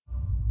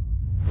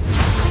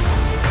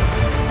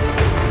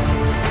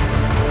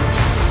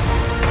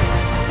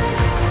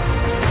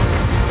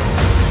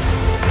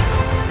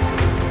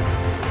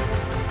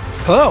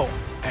Hello,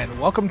 and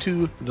welcome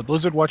to the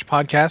Blizzard Watch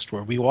podcast,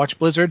 where we watch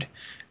Blizzard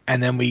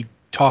and then we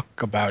talk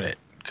about it,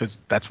 because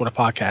that's what a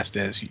podcast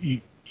is.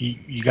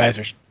 You guys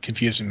are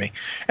confusing me.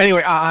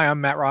 Anyway,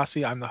 I'm Matt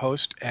Rossi. I'm the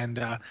host, and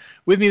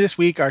with me this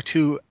week are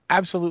two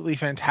absolutely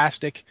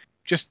fantastic,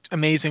 just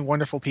amazing,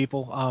 wonderful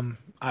people.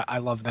 I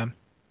love them,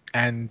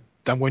 and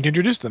I'm going to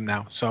introduce them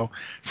now. So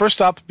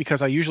first up,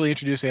 because I usually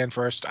introduce Ann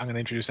first, I'm going to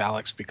introduce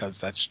Alex, because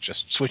that's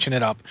just switching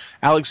it up.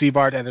 Alex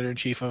Zebard,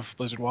 editor-in-chief of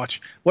Blizzard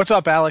Watch. What's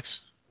up,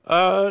 Alex?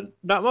 Not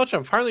much.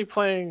 I'm finally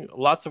playing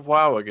lots of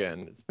WoW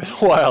again. It's been a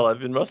while. I've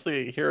been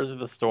mostly Heroes of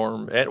the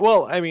Storm, and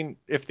well, I mean,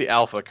 if the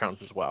alpha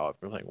counts as WoW, I've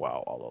been playing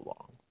WoW all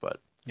along. But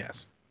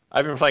Yes.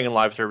 I've been playing in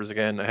live servers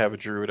again. I have a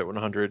Druid at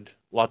 100,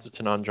 lots of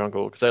Tanan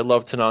jungle because I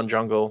love Tanan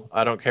jungle.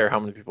 I don't care how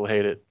many people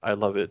hate it. I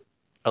love it.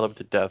 I love it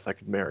to death. I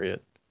could marry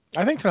it.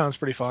 I think Tanon's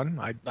pretty fun.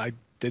 I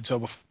did so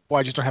before.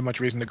 I just don't have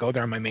much reason to go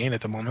there on my main at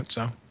the moment.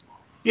 So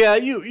Yeah,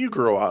 you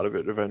grow out of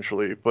it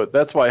eventually, but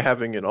that's why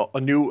having a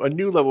new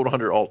level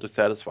 100 alt is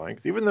satisfying.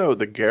 Because even though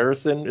the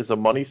garrison is a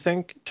money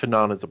sink,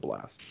 Tanan is a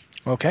blast.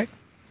 okay,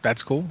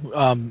 that's cool.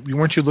 You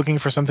weren't you looking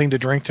for something to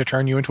drink to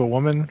turn you into a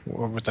woman,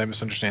 or was I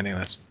misunderstanding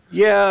this?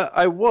 Yeah,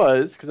 I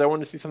was, because I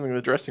wanted to see something in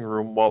the dressing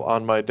room while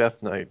on my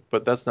death knight,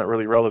 but that's not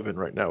really relevant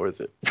right now, is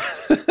it?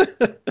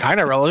 Kind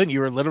of relevant. You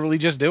were literally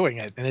just doing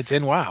it, and it's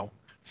in WoW.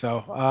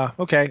 So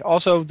okay.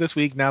 Also, this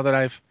week, now that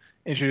I've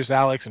introduced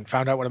Alex and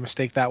found out what a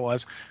mistake that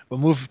was, we'll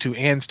move to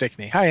Ann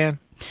Stickney. Hi, Ann.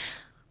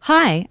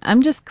 Hi,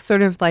 I'm just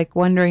sort of like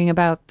wondering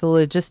about the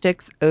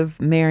logistics of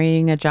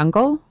marrying a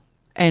jungle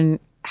and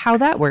how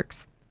that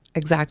works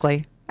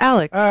exactly.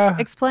 Alex, Uh,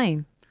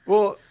 explain.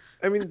 Well,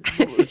 I mean,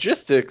 the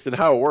logistics and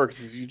how it works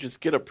is you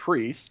just get a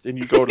priest and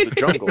you go to the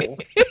jungle,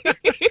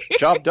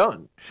 job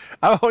done.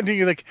 I'm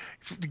wondering, like,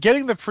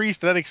 getting the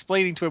priest and then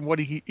explaining to him what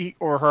he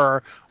or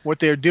her what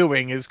they're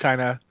doing is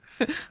kind of.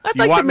 I'd You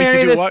like to want me to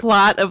marry do this what?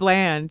 plot of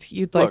land.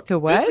 You'd like Look, to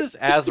this what? is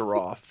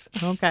Azeroth,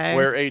 Okay.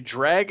 where a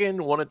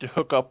dragon wanted to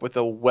hook up with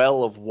a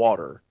well of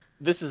water.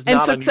 This is And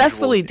not unusual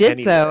successfully in did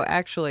any so, way.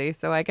 actually.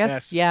 So I guess,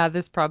 Yes. yeah,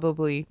 this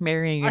probably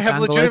marrying I a have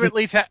jungle isn't.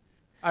 legitimately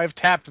I've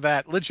tapped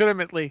that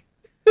legitimately.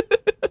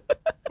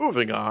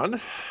 Moving on.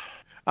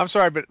 I'm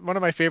sorry, but one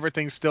of my favorite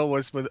things still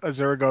was with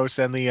Azurgos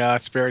and the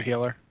Spirit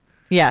Healer.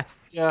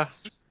 Yes. Yeah,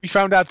 We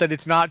found out that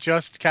it's not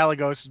just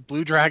Caligos.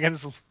 Blue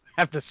dragons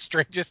have the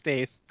strangest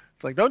taste.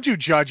 It's like, don't you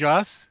judge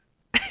us?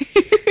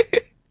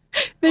 A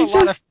they lot of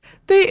just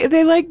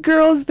they like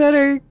girls that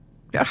are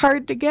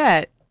hard to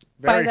get.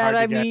 By very that hard to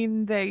I get.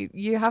 mean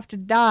you have to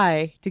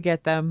die to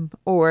get them,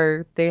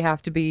 or they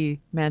have to be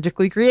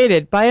magically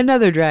created by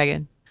another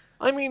dragon.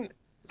 I mean,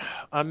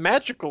 a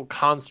magical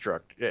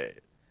construct.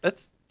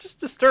 That's just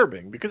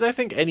disturbing because I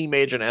think any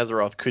mage in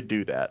Azeroth could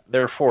do that.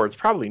 Therefore, it's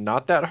probably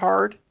not that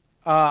hard.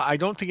 I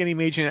don't think any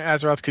mage in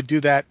Azeroth could do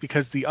that,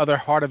 because the other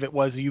part of it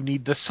was you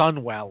need the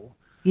Sunwell. Well,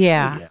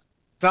 Yeah. yeah.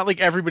 It's not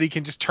like everybody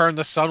can just turn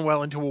the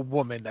Sunwell into a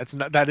woman.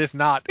 That is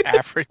not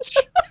average.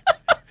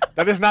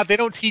 That is not. They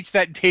don't teach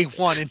that day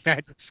one in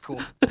magic school.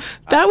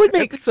 That would At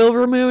make least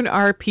Silvermoon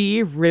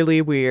RP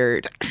really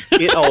weird.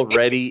 It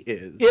already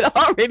is. It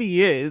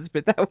already is,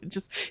 but that would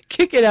just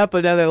kick it up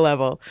another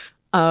level.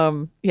 Yeah,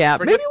 maybe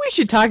forget. we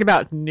should talk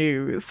about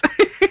news.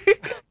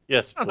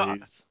 Yes, I don't know.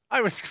 please.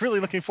 I was really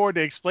looking forward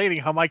to explaining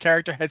how my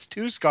character has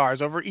two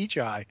scars over each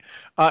eye.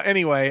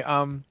 Anyway,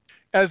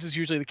 as is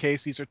usually the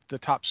case, these are the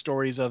top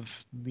stories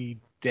of the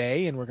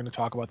day, and we're going to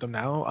talk about them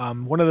now.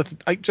 One of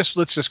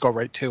let's just go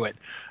right to it.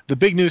 The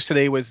big news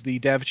today was the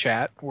dev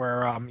chat,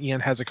 where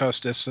Ian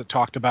Hazakostas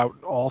talked about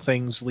all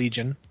things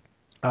Legion.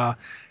 Uh,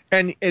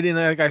 and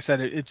like I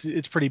said,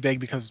 it's pretty big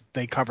because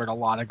they covered a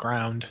lot of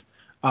ground.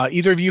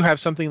 Either of you have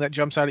something that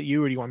jumps out at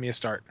you, or do you want me to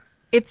start?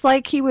 It's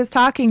like he was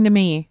talking to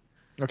me.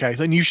 Okay,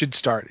 then you should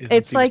start since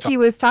It's he was like talking. he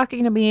was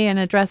talking to me and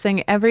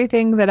addressing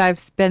everything that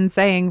I've been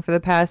saying for the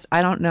past,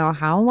 I don't know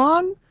how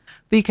long.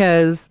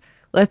 Because,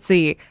 let's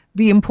see,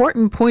 the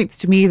important points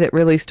to me that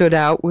really stood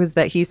out was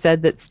that he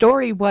said that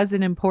story was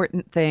an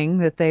important thing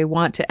that they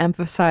want to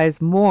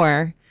emphasize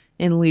more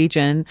in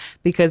Legion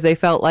because they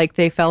felt like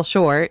they fell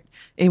short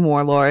in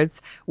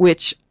Warlords,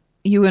 which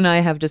you and I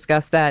have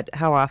discussed that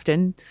how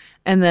often.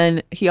 And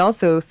then he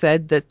also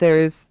said that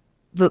there's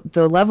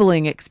the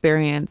leveling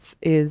experience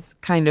is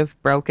kind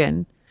of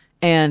broken.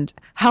 And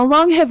how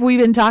long have we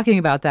been talking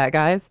about that,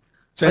 guys?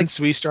 Like Since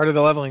we started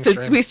the leveling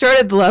since stream. we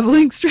started the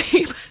leveling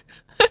stream.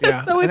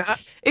 Yeah, So and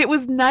it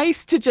was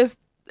nice to just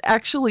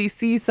actually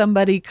see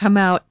somebody come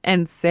out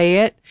and say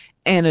it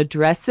and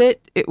address it.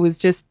 It was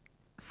just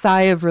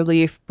sigh of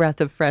relief,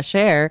 breath of fresh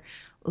air.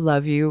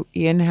 Love you,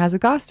 Ian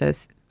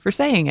Hazagostas, for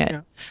saying it. yeah.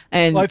 Well,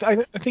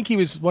 And I think he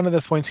was one of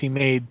the points he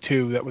made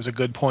too. That was a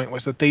good point.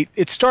 Was that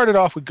it started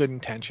off with good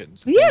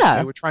intentions. They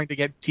yeah, were trying to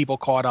get people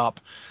caught up,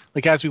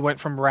 like as we went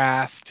from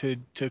Wrath to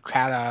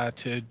Kata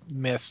to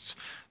Mists.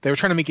 They were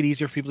trying to make it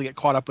easier for people to get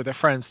caught up with their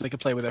friends so they could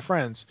play with their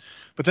friends.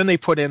 But then they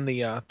put in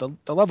the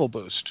level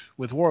boost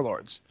with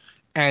Warlords,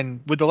 and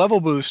with the level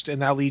boost, and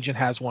now Legion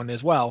has one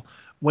as well.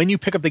 When you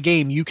pick up the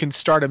game, you can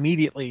start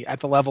immediately at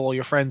the level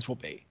your friends will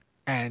be,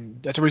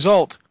 and as a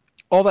result,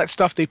 all that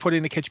stuff they put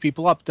in to catch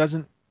people up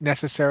doesn't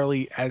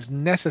necessarily as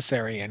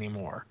necessary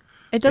anymore.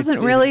 It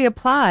doesn't really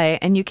apply,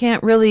 and you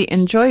can't really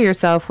enjoy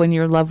yourself when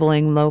you're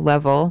leveling low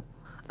level.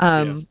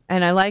 And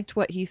I liked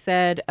what he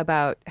said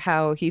about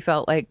how he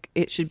felt like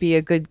it should be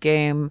a good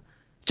game,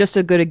 just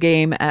as good a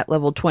game at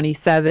level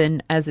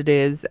 27 as it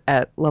is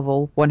at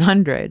level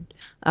 100.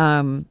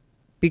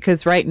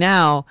 Because right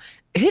now,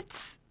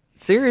 it's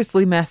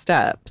seriously messed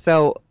up.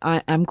 So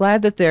I'm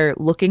glad that they're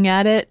looking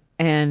at it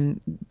and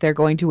they're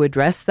going to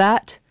address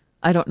that.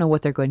 I don't know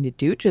what they're going to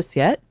do just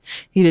yet.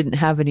 He didn't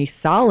have any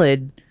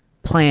solid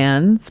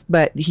plans,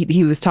 but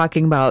he was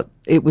talking about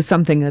it was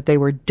something that they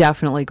were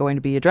definitely going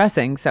to be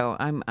addressing. So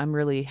I'm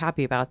really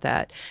happy about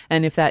that.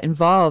 And if that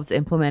involves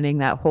implementing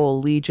that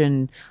whole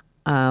Legion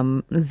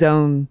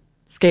zone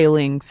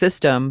scaling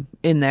system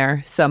in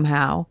there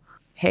somehow,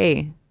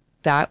 hey,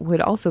 that would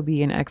also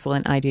be an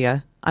excellent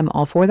idea. I'm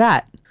all for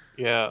that.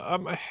 Yeah,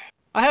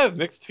 I have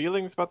mixed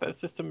feelings about that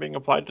system being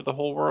applied to the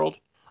whole world.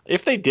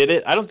 If they did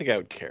it, I don't think I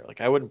would care. Like,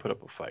 I wouldn't put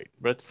up a fight.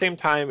 But at the same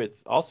time,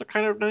 it's also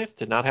kind of nice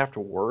to not have to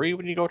worry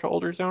when you go to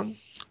older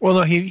zones. Well,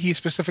 no, he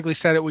specifically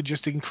said it would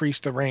just increase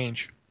the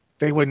range.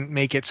 They wouldn't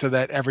make it so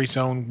that every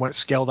zone went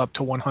scaled up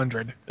to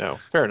 100. No,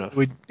 fair enough.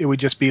 It would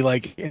just be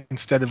like,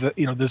 instead of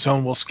the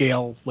zone will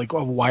scale like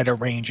a wider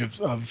range of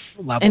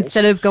levels.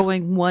 Instead of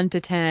going 1 to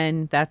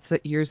 10, that's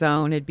your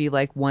zone. It'd be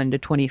like 1 to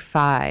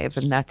 25,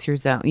 and that's your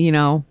zone.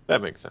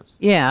 That makes sense.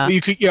 Yeah.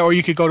 Well, or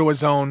you could go to a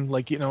zone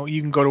like you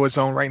can go to a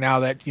zone right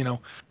now that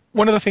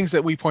One of the things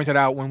that we pointed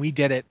out when we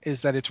did it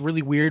is that it's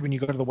really weird when you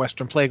go to the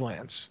Western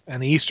Plaguelands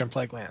and the Eastern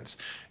Plaguelands,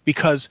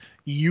 because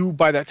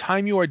by the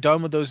time you are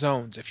done with those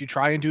zones, if you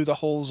try and do the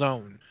whole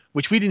zone,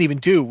 which we didn't even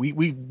do,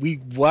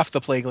 we left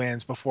the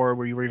Plaguelands before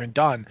we were even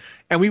done,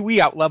 and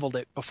we out leveled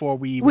it before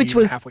we Which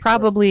were was halfway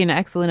probably an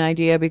excellent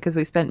idea because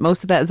we spent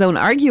most of that zone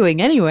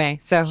arguing anyway.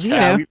 So,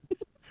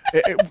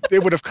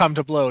 it would have come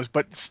to blows,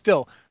 but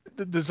still,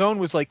 the zone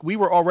was like we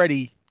were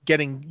already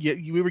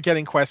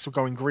getting quests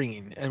going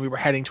green, and we were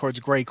heading towards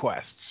gray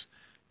quests,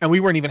 and we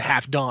weren't even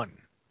half done.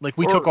 Like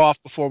we took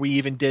off before we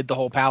even did the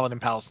whole Paladin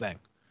Palace thing.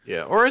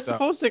 Yeah, or I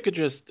suppose they could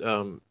just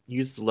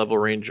use the level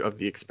range of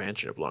the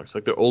expansion it belongs.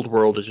 Like the old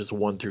world is just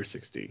 1 through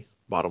 60,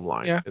 bottom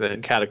line. Yeah. And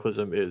then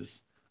Cataclysm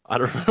is, I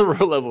don't remember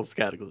what level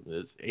Cataclysm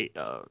is.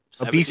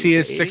 70 BC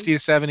is to 60 to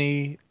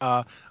 70.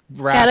 Wrath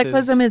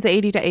Cataclysm is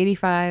 80 to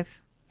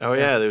 85. Oh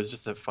yeah, there was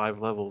just 5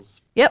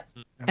 levels. Yep.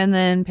 And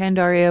then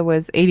Pandaria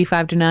was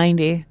 85 to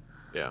 90.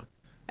 Yeah.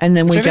 And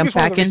then Which we I think jumped is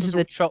one of back the into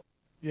reasons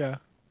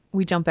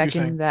we jumped back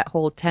You're into saying. that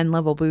whole 10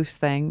 level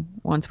boost thing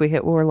once we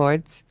hit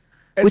Warlords,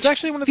 It's which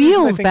actually one of the reasons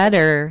I feels think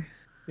better.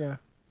 Yeah,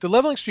 the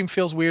leveling stream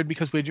feels weird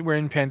because we're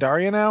in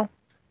Pandaria now,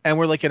 and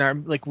we're like in our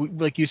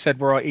like you said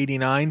we're all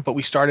 89, but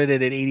we started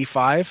it at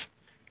 85,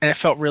 and it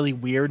felt really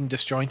weird and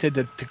disjointed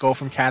to go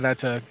from Kata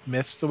to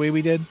Mist the way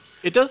we did.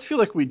 It does feel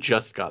like we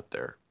just got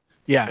there.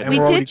 Yeah, and We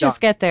we're already did just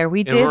done. get there.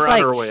 We And did we're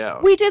on our way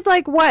out. We did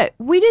like what?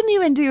 We didn't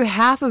even do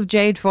half of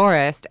Jade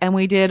Forest, and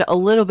we did a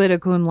little bit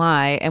of Kun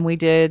Lai, and we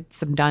did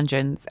some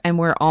dungeons, and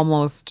we're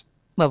almost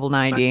level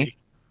 90.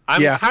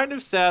 I'm kind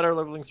of sad our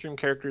leveling stream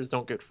characters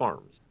don't get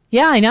farms.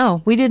 Yeah, I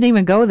know. We didn't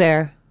even go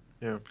there.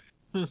 Yeah.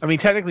 I mean,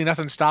 technically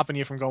nothing's stopping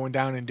you from going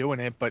down and doing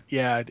it, but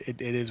yeah, it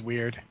is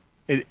weird.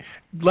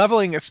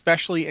 Leveling,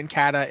 especially in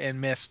Kata and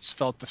Mists,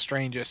 felt the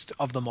strangest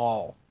of them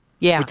all.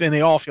 Yeah. And they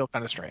all feel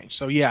kind of strange.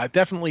 So yeah,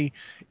 definitely,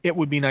 it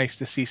would be nice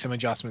to see some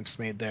adjustments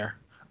made there.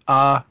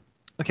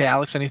 Okay,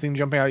 Alex, anything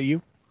jumping out at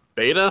you?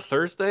 Beta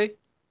Thursday?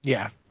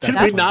 Yeah. Did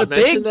That's we not the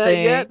mention big that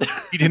thing. yet?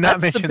 You did not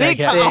That's the mention big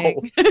that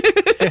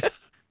yet. thing.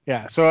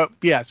 Yeah. So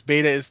yes,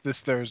 beta is this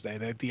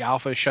Thursday. The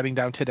alpha is shutting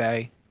down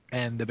today,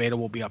 and the beta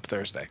will be up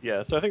Thursday.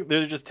 Yeah, so I think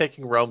they're just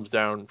taking Realms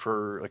down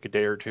for like a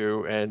day or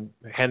two and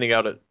handing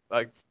out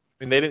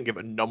they didn't give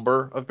a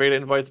number of beta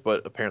invites,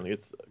 but apparently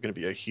it's going to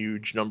be a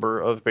huge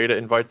number of beta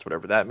invites,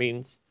 whatever that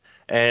means.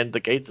 And the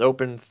gates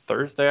open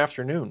Thursday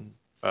afternoon.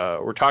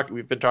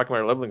 We've been talking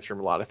about our leveling stream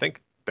a lot. I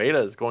think beta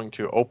is going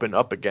to open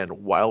up again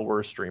while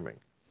we're streaming.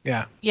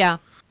 Yeah. Yeah.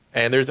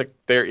 And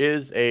there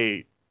is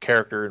a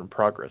character in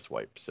progress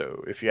wipe.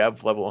 So if you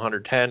have level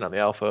 110 on the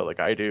alpha like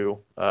I do,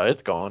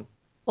 it's gone.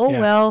 Oh, Yeah.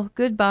 well,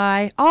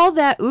 goodbye. All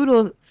that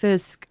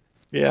Oodlefisk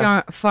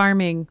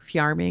farming.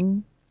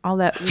 All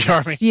that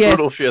Farming.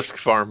 Yes. Oodlefisk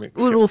farming.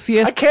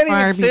 Oodlefisk I can't even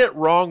farming. say it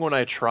wrong when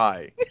I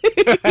try.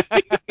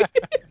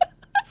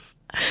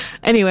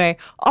 Anyway,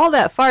 all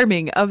that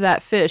farming of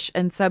that fish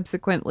and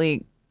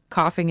subsequently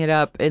coughing it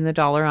up in the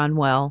dollar on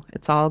well,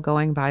 it's all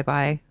going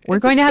bye-bye. We're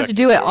It's going to have to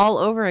do it expected, though. all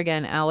over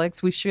again,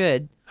 Alex. We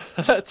should.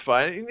 That's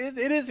fine.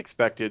 It is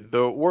expected.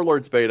 The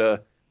Warlords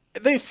beta,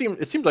 it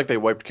seemed like they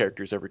wiped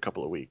characters every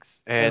couple of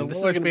weeks, and this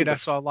is going to be beta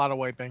saw a lot of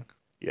wiping.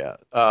 yeah.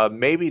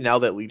 Maybe now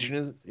that Legion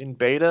is in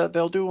beta,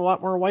 they'll do a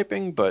lot more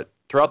wiping. But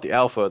throughout the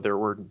alpha, there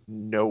were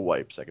no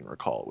wipes I can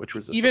recall, which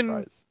was a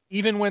surprise.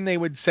 Even when they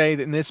would say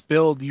that in this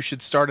build you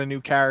should start a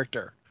new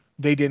character,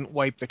 they didn't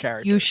wipe the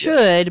character. You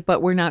should,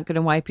 but we're not going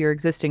to wipe your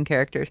existing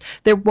characters.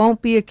 There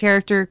won't be a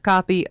character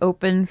copy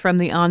open from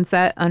the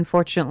onset,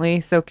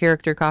 unfortunately, so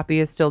character copy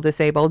is still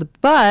disabled,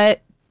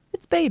 but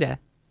it's beta.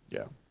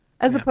 Yeah.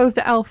 as Yeah. opposed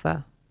to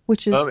alpha,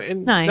 which is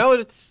And nice. now that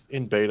it's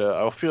in beta,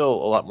 I'll feel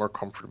a lot more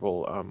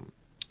comfortable.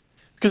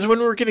 Because when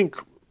we were getting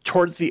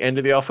towards the end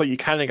of the alpha, you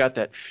kind of got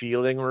that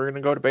feeling we are going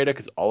to go to beta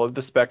because all of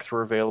the specs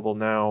were available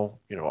now.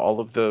 You know, all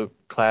of the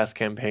class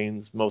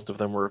campaigns, most of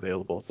them were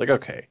available. It's like,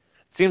 okay,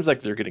 it seems like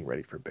they're getting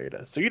ready for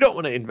beta. So you don't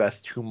want to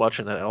invest too much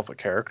in that alpha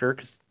character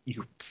because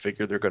you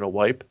figure they're going to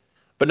wipe.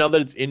 But now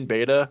that it's in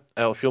beta,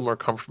 I'll feel more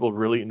comfortable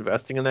really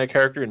investing in that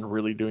character and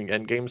really doing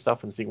endgame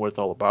stuff and seeing what it's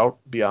all about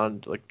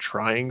beyond like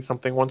trying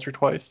something once or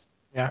twice.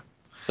 Yeah.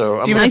 So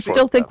I'm Even looking I if forward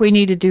still to think that. we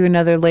need to do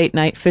another late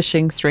night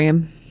fishing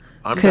stream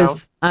I'm down.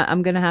 because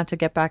I'm going to have to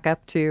get back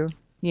up to,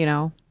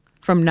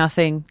 from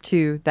nothing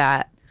to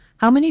that.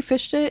 How many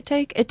fish did it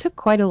take? It took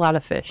quite a lot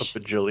of A fish.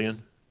 bajillion.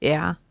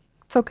 Yeah.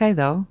 It's okay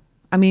though.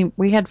 I mean,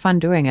 we had fun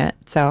doing it,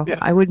 so Yeah.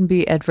 I wouldn't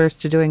be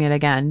adverse to doing it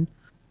again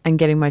and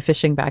getting my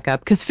fishing back up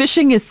because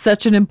fishing is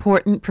such an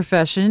important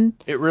profession.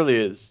 It really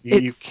is.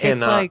 You It's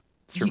cannot like,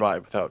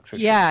 survive without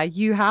fishing. yeah,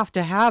 you have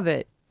to have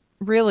it.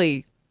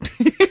 Really.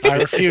 I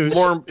refuse.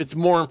 It's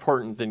more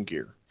important than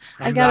gear.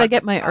 I I'm gotta not,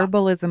 get my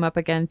herbalism up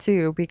again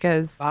too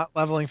because not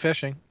leveling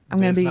fishing. I'm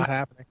gonna It's be not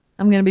happening.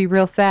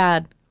 real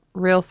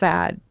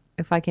sad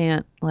if I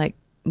can't like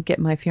get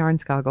my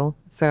Fjornsgoggle.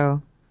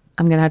 So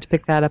I'm gonna have to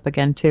pick that up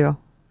again too.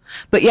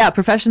 But yeah,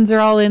 professions are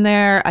all in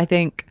there. I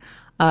think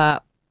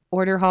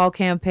order hall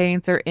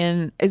campaigns are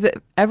in. Is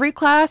it every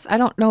class? I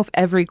don't know if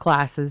every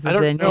class is I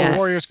don't in know. No, yet.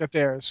 Warriors got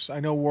theirs. I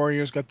know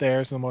Warriors got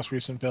theirs in the most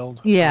recent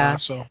build. Yeah.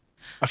 So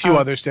a few Uh,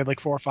 others did, like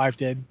 4 or 5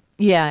 did.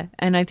 Yeah,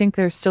 and I think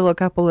there's still a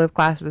couple of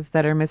classes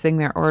that are missing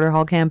their order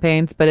hall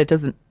campaigns, but it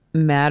doesn't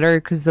matter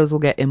because those will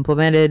get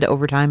implemented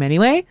over time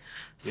anyway.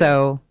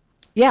 So,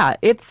 yeah,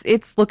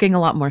 it's looking a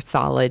lot more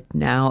solid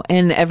now,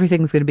 and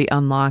everything's going to be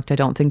unlocked. I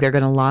don't think they're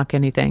going to lock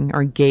anything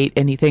or gate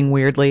anything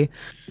weirdly.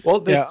 Well,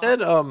 they Yeah. said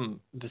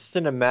the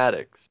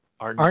cinematics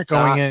are Aren't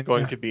going not in,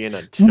 going yeah. to be in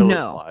until it's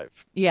No. live.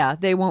 Yeah,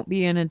 they won't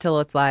be in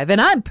until it's live,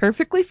 and I'm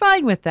perfectly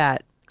fine with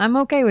that. I'm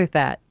okay with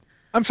that.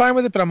 I'm fine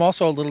with it, but I'm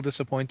also a little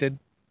disappointed.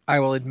 I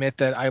will admit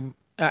that I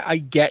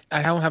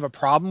don't have a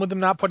problem with them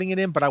not putting it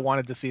in, but I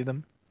wanted to see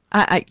them.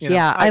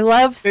 I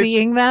love It's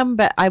seeing them,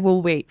 but I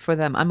will wait for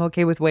them. I'm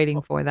okay with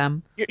waiting for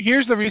them.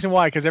 Here's the reason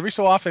why, because every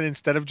so often,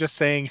 instead of just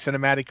saying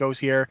cinematic goes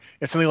here,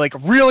 it's something like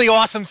really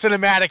awesome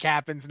cinematic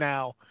happens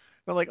now.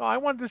 I'm like, oh, I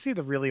wanted to see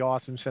the really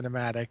awesome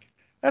cinematic.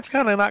 That's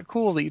kind of not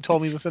cool that you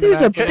told me the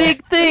There's a cinematic. big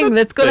And thing that's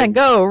that's the going to thing.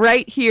 go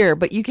right here,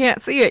 but you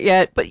can't see it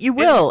yet, but you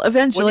will And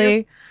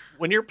eventually.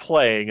 when you're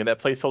playing and that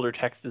placeholder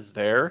text is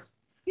there,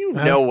 you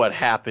Uh-huh. know what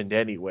happened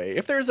anyway.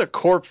 If there's a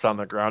corpse on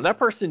the ground, that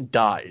person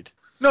died.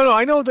 No,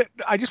 I know that.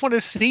 I just want to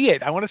see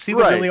it. I want to see the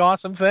Right. really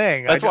awesome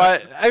thing. That's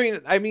why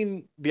I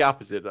mean the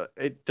opposite.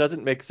 It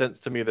doesn't make sense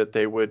to me that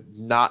they would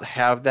not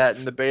have that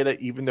in the beta,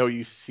 even though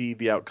you see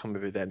the outcome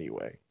of it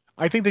anyway.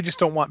 I think they just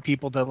don't want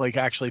people to like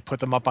actually put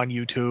them up on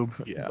YouTube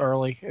Yeah.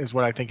 early, is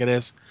what I think it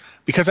is,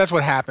 because that's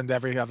what happened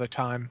every other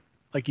time.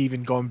 Like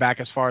even going back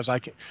as far as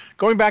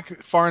going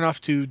back far enough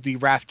to the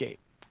Wrathgate.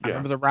 I Yeah.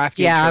 remember the Wrathgate.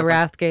 Yeah, showed up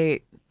on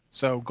Wrathgate.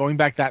 So going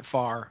back that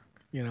far,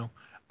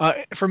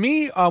 for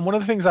me, one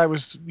of the things I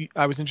was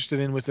interested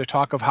in was their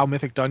talk of how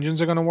Mythic Dungeons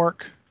are going to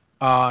work.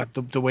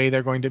 The way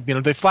they're going to,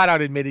 they flat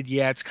out admitted,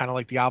 yeah, it's kind of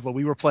like Diablo.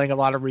 We were playing a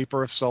lot of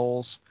Reaper of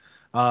Souls,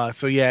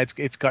 so yeah,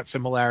 it's got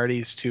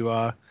similarities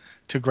to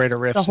Greater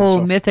Rifts. The whole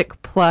and so,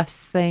 Mythic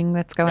Plus thing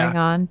that's going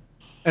on.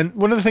 And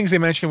one of the things they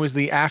mentioned was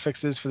the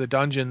affixes for the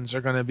dungeons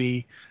are going to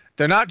be,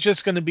 they're not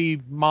just going to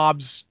be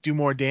mobs do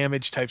more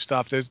damage type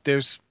stuff. There's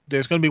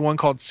going to be one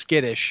called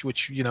Skittish,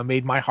 which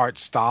made my heart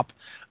stop.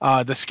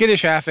 The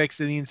Skittish affix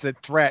means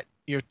that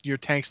your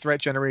tank's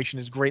threat generation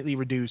is greatly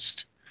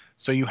reduced,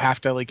 so you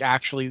have to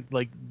actually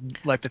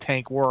let the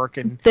tank work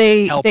and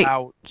help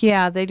out.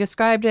 Yeah, they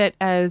described it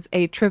as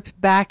a trip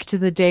back to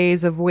the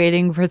days of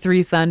waiting for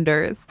 3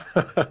 Sunders.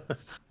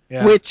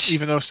 Yeah, Which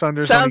even though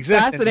Sunders don't sounds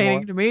exist fascinating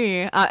anymore. to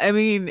me. I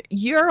mean,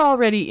 you're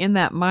already in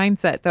that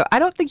mindset, though. I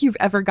don't think you've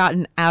ever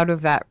gotten out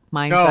of that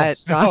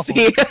mindset, No.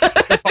 Rossi.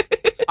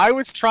 I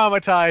was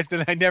traumatized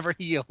and I never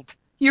healed.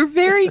 You're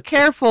very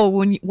careful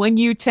when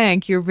you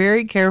tank. You're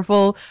very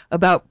careful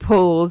about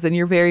pulls, and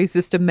you're very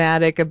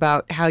systematic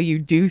about how you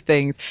do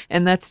things.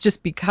 And that's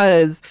just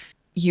because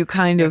you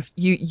kind of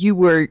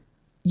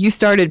you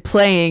started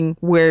playing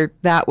where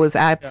that was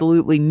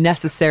absolutely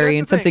necessary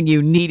and something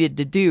you needed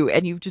to do,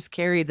 and you've just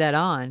carried that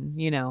on.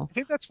 I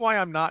think that's why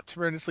I'm not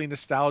tremendously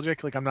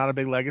nostalgic. Like I'm not a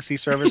big Legacy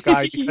service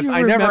guy because You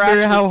I never remember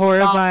actually how stopped.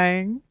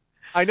 horrifying.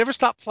 I never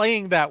stopped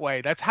playing that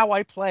way. That's how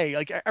I play.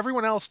 Like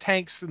everyone else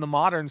tanks in the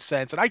modern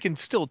sense, and I can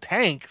still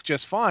tank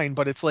just fine.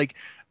 But it's like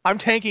I'm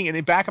tanking, and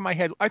in the back of my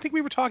head, I think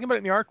we were talking about it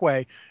in the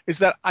Arcway, is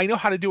that I know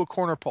how to do a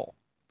corner pull.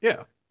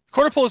 Yeah.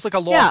 Corner pull is like a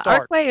lost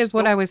art. Arcway is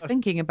what I was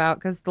thinking about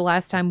because the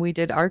last time we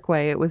did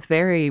Arcway,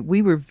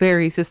 we were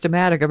very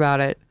systematic about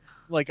it.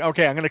 Like,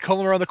 okay, I'm going to pull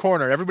him around the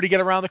corner. Everybody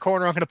get around the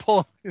corner. I'm going to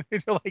pull him.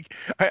 Like,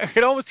 I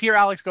could almost hear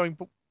Alex going,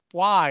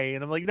 why?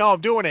 And I'm like, no, I'm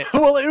doing it.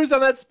 Well, it was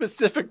on that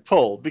specific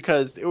pull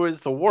because it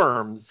was the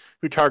worms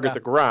who target the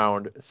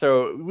ground.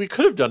 So we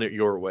could have done it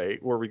your way,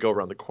 where we go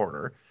around the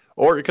corner,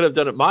 Or you could have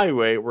done it my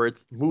way, where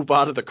it's move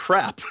out of the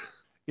crap.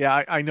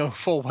 Yeah, I know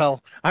full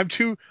well. I'm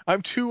too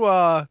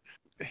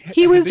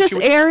He was just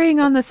habituated. erring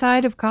on the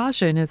side of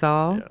caution, is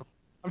all. Yeah.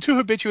 I'm too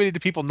habituated to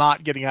people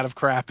not getting out of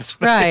crap. Is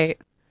what Right.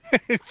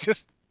 it's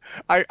just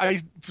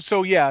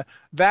so yeah,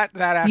 that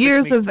affix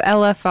Years makes of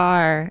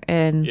LFR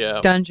and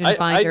Yeah. Dungeon I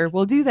Finder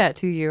will do that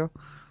to you.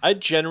 I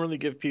generally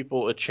give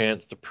people a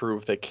chance to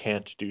prove they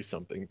can't do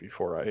something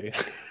before I.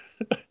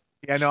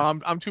 yeah, no,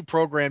 I'm too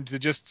programmed to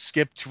just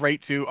skip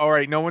right to all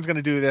right, no one's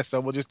gonna do this, so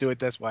we'll just do it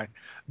this way.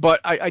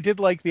 But I did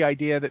like the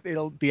idea that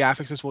the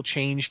affixes will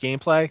change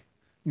gameplay,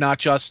 not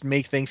just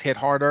make things hit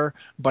harder,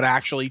 but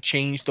actually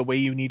change the way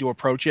you need to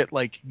approach it.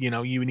 Like, you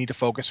need to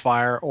focus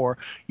fire or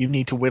you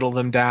need to whittle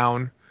them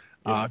down.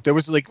 Yeah.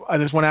 There's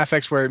one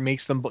affix where it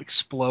makes them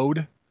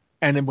explode,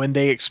 and then when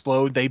they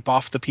explode, they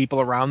buff the people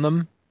around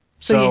them.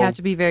 So you have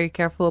to be very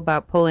careful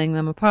about pulling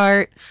them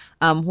apart.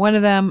 One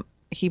of them,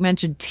 he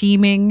mentioned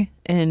teaming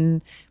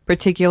in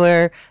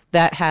particular,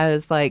 that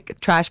has like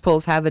trash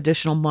pulls have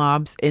additional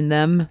mobs in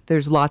them.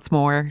 There's lots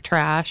more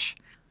trash.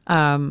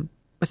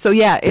 So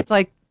yeah, it's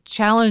like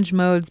challenge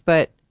modes,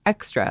 but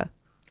extra.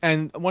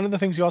 And one of the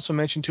things you also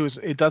mentioned too is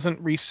it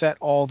doesn't reset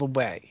all the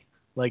way.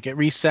 Like it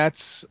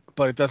resets,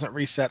 but it doesn't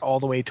reset all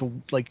the way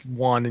to like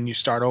 1 and you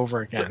start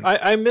over So again.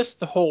 I missed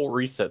the whole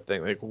reset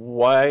thing. Like,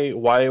 why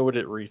would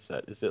it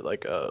reset? Is it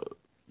like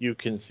you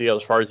can see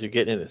as far as you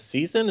get in a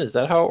season? Is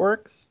that how it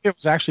works? It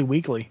was actually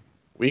weekly.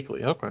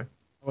 Weekly, okay.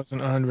 I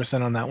wasn't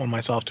 100% on that one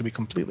myself, to be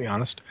completely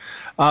honest.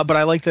 But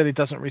I like that it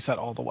doesn't reset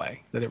all the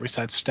way. That it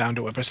resets down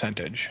to a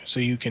percentage,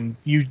 so you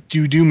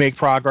do make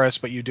progress,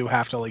 but you do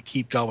have to like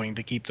keep going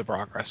to keep the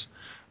progress,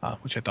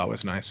 which I thought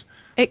was nice.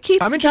 It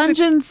keeps I'm interested.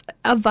 dungeons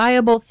a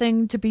viable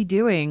thing to be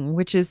doing,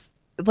 which is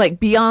like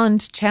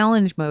beyond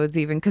challenge modes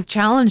even, because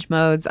challenge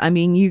modes, I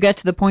mean, you get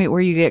to the point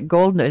where you get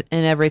gold and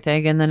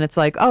everything, and then it's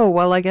like, oh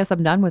well, I guess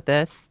I'm done with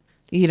this.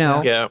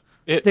 Yeah. Yeah.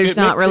 There's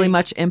It not makes really me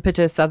much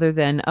impetus other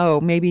than,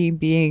 oh, maybe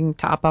being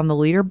top on the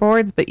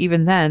leaderboards, but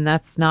even then,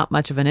 that's not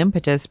much of an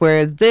impetus.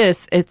 Whereas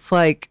this, it's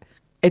like,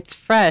 it's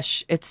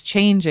fresh, it's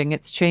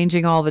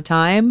changing all the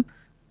time.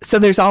 So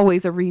there's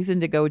always a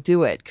reason to go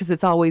do it because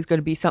it's always going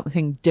to be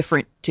something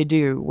different to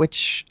do,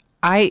 which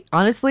I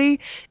honestly,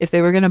 if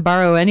they were going to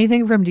borrow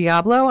anything from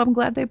Diablo, I'm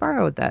glad they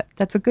borrowed that.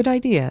 That's a good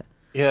idea.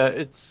 yeah,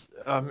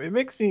 it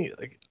makes me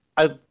like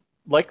I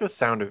like the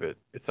sound of it.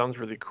 It sounds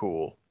really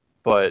cool,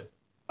 but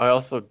I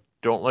also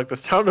don't like the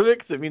sound of it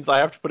because it means I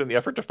have to put in the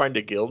effort to find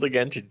a guild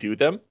again to do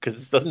them because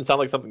this doesn't sound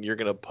like something you're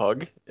gonna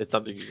pug. It's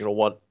something you're gonna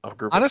want a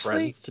group of Honestly,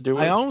 friends to do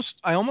I it.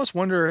 almost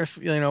wonder if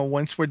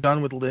once we're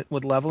done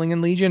with leveling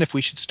in Legion, if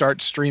we should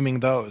start streaming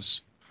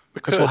those, We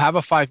because we'll could. have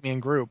a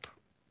 5-man group,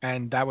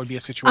 and that would be a I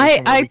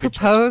situation where I we could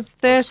just.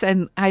 proposed this,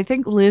 and I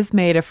think Liz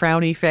made a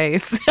frowny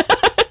face.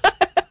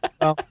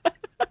 Well,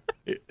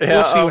 Yeah,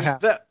 we'll see what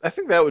happens. that I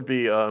think that would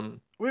be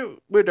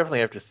we definitely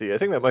have to see. I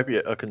think that might be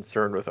a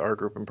concern with our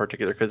group in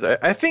particular because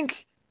I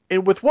think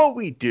with what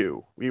we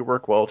do, we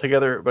work well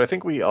together, but I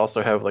think we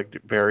also have like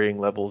varying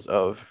levels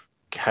of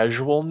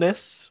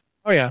casualness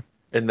Oh yeah.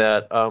 in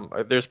that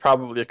there's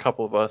probably a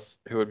couple of us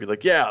who would be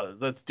like, yeah,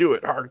 let's do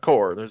it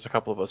hardcore. There's a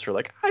couple of us who are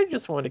like, I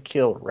just want to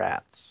kill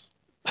rats.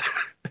 I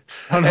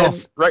don't know.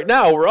 And right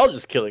now we're all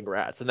just killing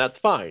rats, and that's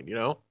fine, you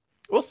know.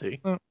 We'll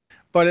see.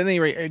 But at any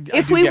rate, I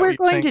If do we get what were you're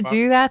going saying to about.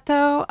 do that,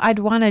 though, I'd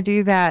want to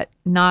do that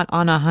not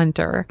on a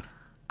hunter.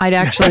 I'd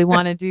actually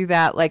want to do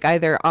that like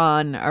either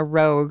on a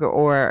rogue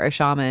or a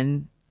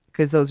shaman,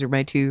 because those are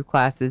my two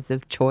classes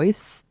of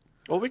choice.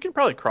 Well, we can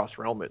probably cross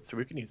realm it, so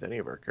we can use any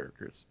of our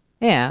characters.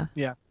 Yeah.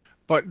 Yeah,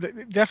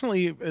 but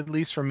definitely, at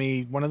least for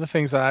me, one of the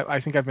things that I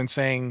think I've been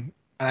saying,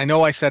 and I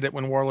know I said it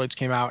when Warlords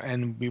came out,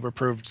 and we were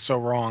proved so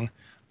wrong.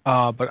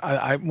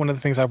 But one of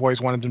the things I've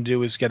always wanted them to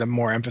do is get a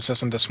more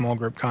emphasis into small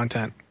group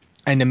content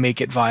and to make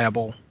it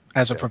viable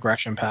as a Yeah.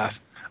 progression path.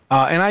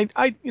 And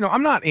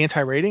I'm not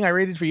anti-rating. I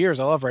rated for years.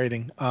 I love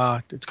rating.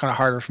 It's kind of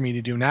harder for me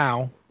to do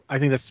now. I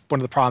think that's one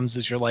of the problems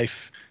is your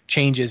life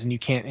changes and you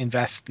can't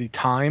invest the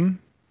time.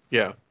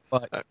 Yeah.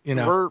 But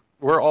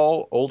We're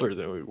all older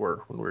than we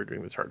were when we were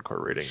doing this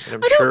hardcore rating, and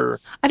I'm I don't sure.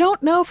 I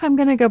don't know if I'm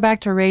going to go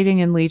back to raiding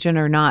in Legion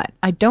or not.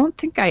 I don't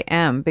think I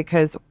am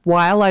because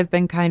while I've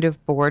been kind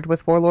of bored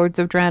with Warlords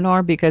of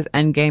Draenor because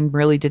Endgame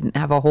really didn't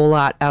have a whole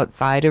lot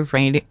outside of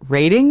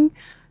raiding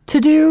to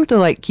do to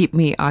like keep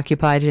me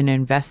occupied and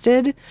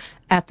invested,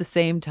 at the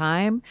same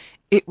time,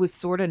 it was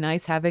sort of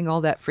nice having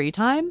all that free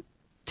time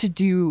to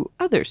do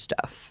other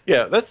stuff.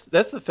 Yeah, that's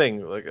the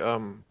thing. Like,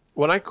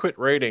 when I quit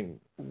rating,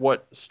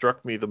 what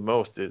struck me the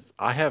most is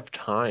I have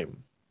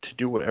time to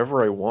do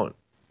whatever I want.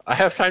 I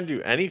have time to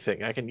do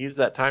anything. I can use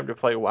that time to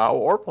play WoW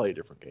or play a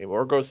different game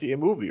or go see a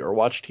movie or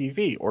watch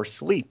TV or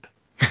sleep.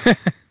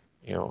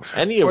 You know,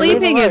 any Or of live a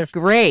those. Sleeping is life.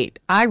 great.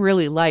 I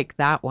really like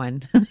that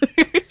one.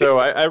 So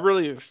I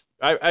really,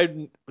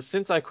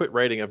 since I quit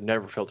rating, I've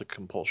never felt a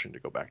compulsion to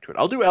go back to it.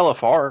 I'll do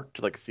LFR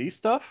to like see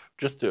stuff,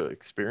 just to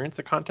experience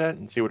the content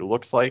and see what it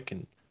looks like,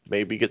 and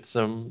maybe get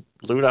some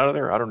loot out of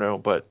there. I don't know,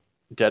 but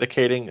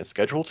dedicating a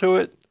schedule to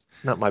it,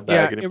 not my Yeah,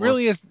 bag it anymore.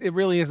 really is. It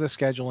really is the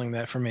scheduling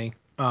that for me.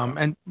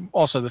 And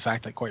also the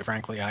fact that, quite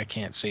frankly, I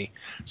can't see,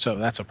 so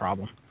that's a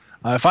problem.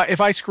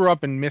 If I screw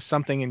up and miss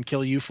something and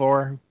kill you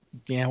four,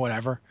 yeah,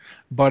 whatever.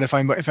 But if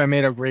I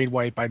made a raid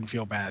wipe, I'd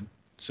feel bad.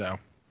 So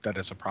that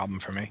is a problem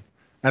for me.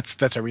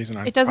 That's a reason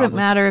I'm. It doesn't probably...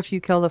 matter if you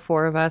kill the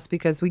four of us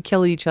because we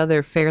kill each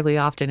other fairly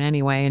often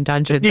anyway in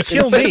dungeons. You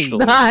kill me. It's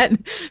not.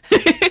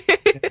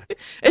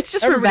 It's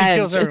just Everybody revenge.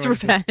 kills It's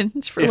everyone.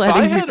 revenge for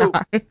letting you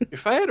die.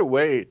 If I had a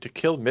way to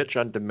kill Mitch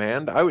on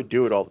demand, I would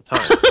do it all the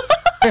time.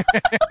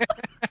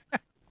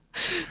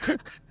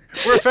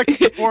 We're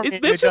effectively forming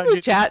Is Mitch in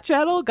the chat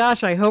channel?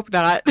 Gosh, I hope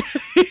not.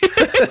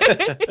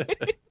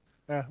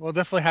 We'll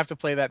definitely have to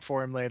play that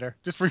for him later.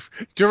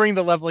 During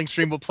the leveling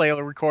stream, we'll play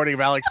a recording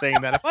of Alex saying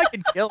that if I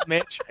could kill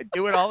Mitch, I'd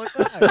do it all the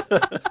time.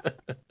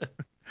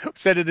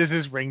 Said it as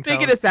his ringtone.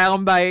 Make it a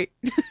soundbite.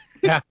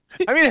 Yeah,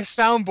 I mean a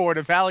soundboard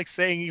of Alex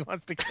saying he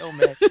wants to kill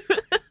Mitch.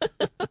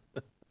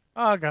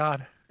 Oh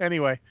God.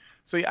 Anyway,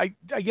 so I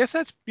guess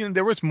that's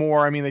there was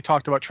more. I mean, they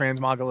talked about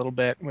transmog a little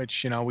bit,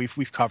 which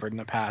we've covered in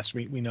the past.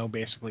 We know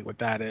basically what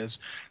that is.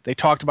 They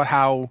talked about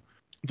how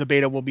the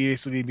beta will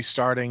basically be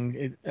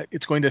starting.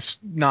 It's going to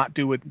not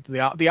do it.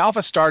 The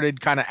alpha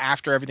started kind of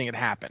after everything had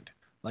happened.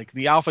 Like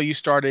the alpha you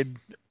started,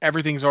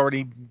 everything's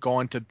already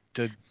gone to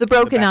the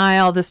Broken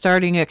Isle. The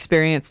starting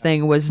experience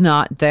thing was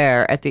not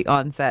there at the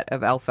onset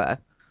of alpha.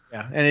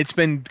 Yeah, and it's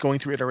been going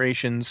through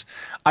iterations.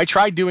 I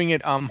tried doing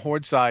it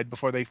Horde side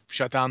before they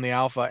shut down the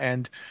alpha,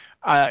 and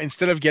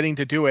instead of getting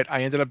to do it,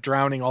 I ended up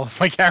drowning all of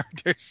my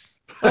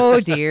characters. Oh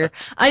dear,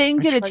 I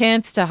didn't get a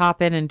chance to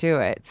hop in and do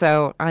it,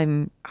 so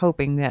I'm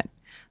hoping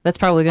that's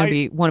probably going to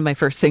be one of my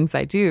first things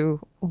I do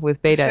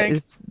with beta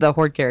is the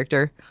Horde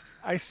character.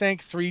 I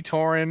sank 3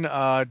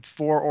 Tauren,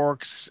 4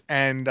 Orcs,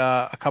 and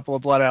a couple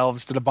of Blood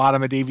Elves to the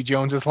bottom of Davy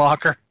Jones's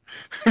locker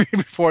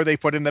before they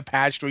put in the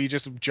patch where you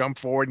just jump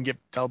forward and get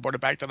teleported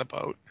back to the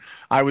boat.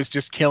 I was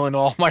just killing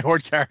all my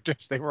Horde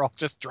characters. They were all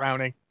just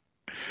drowning.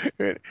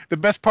 The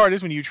best part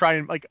is when you try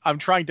and I'm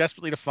trying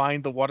desperately to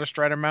find the Water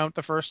Strider mount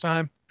the first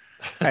time.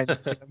 And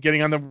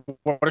getting on the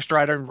Water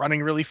Strider and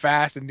running really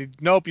fast, and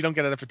nope, you don't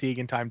get out of fatigue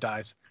and time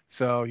dies.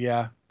 So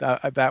yeah,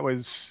 that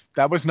was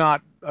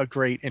not a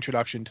great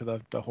introduction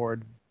to the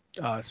Horde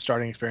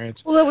starting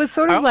experience. Well, it was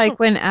sort of like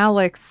when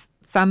Alex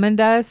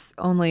summoned us,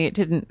 only it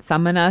didn't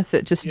summon us;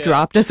 it just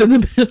dropped us in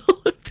the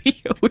middle of the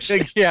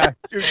ocean. Yeah,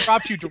 it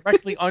dropped you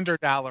directly under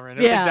Dalaran.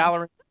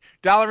 Yeah.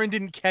 Dalaran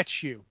didn't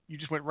catch you. You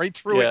just went right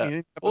through it. And you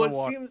ended up in the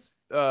water. Seems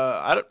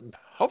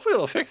hopefully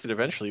they'll fix it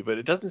eventually, but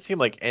it doesn't seem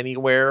like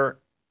anywhere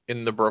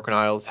in the Broken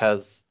Isles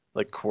has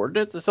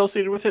coordinates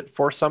associated with it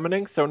for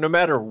summoning. So no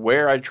matter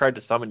where I tried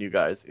to summon you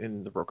guys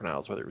in the Broken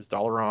Isles, whether it was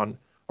Dalaran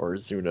or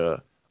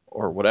Zuna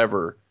or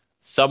whatever,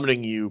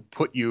 summoning you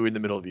put you in the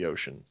middle of the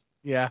ocean.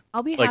 Yeah,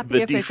 I'll be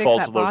happy if they fix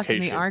that boss in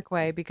the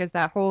Archway, because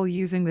that whole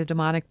using the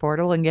demonic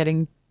portal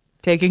and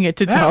taking it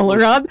to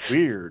Dalaran,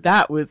 weird.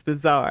 That was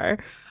bizarre.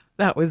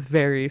 That was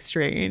very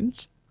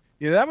strange.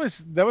 Yeah,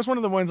 that was one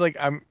of the ones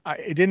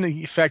it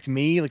didn't affect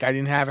me. I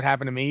didn't have it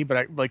happen to me, but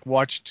I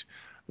watched.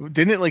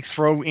 Didn't it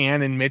throw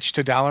Anne and Mitch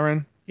to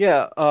Dalaran?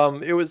 Yeah,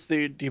 it was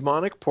the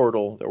demonic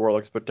portal that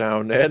Warlocks put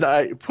down, and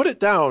I put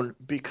it down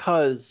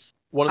because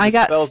one of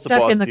the spells the boss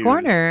stuck in the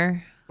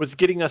corner was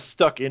getting us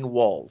stuck in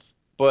walls.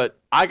 But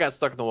I got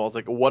stuck in the walls.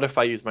 What if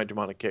I use my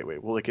demonic gateway?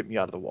 Will it get me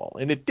out of the wall?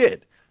 And it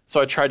did.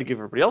 So I tried to give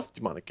everybody else a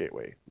demonic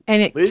gateway.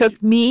 And it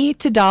took me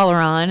to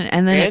Dalaran,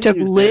 and then it took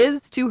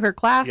Liz to her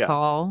class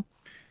hall.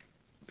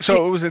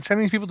 So was it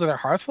sending people to their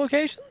hearth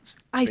locations?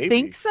 I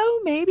think so,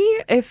 maybe.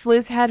 If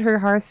Liz had her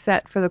hearth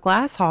set for the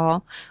glass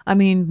hall. I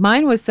mean,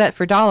 mine was set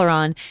for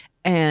Dalaran,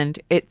 and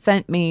it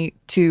sent me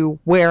to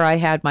where I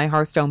had my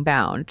Hearthstone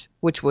bound,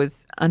 which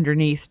was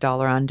underneath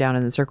Dalaran down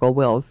in the Circle of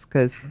Wills,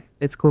 because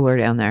it's cooler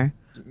down there.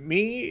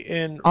 Me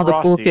and all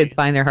the cool kids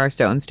buying their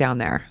Hearthstones down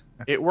there.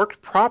 It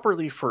worked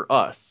properly for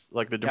us.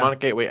 The demonic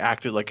gateway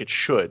acted like it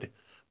should.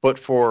 But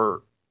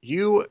for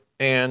you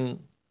and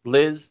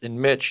Liz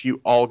and Mitch,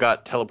 you all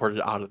got teleported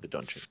out of the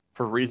dungeon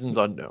for reasons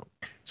unknown.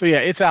 So yeah,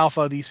 it's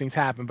alpha. These things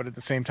happen, but at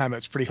the same time,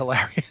 it's pretty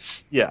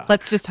hilarious. Yeah.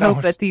 Let's just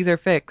hope that these are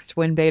fixed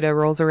when beta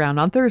rolls around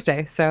on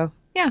Thursday. So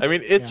yeah. I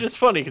mean, it's just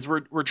funny because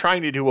we're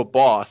trying to do a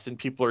boss and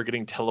people are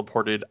getting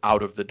teleported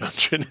out of the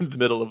dungeon in the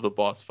middle of the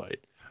boss fight.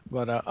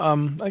 But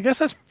I guess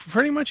that's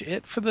pretty much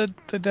it for the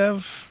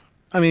dev.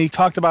 I mean, he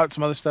talked about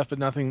some other stuff, but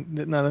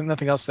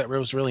nothing else that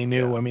was really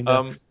new. Yeah. I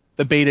mean,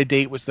 the beta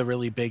date was the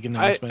really big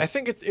announcement. I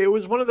think it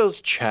was one of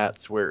those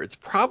chats where it's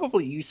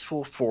probably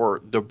useful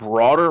for the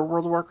broader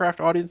World of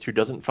Warcraft audience who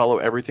doesn't follow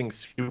everything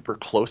super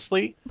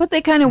closely. But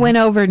they kind of went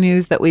over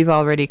news that we've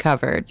already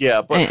covered.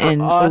 Yeah, but for us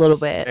a little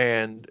bit,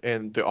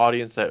 and the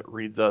audience that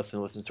reads us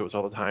and listens to us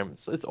all the time,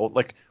 it's old,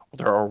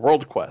 there are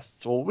world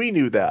quests. Well, we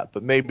knew that,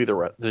 but maybe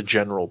the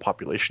general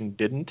population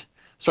didn't.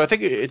 So I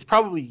think it's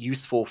probably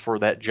useful for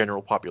that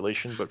general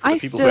population, but for the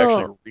people who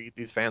actually read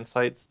these fan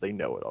sites, they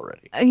know it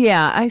already.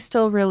 Yeah, I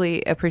still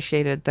really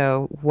appreciated,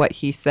 though, what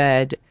he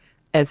said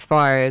as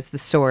far as the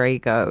story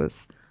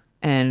goes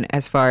and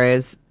as far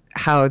as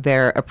how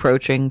they're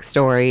approaching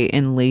story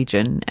in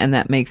Legion. And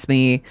that makes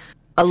me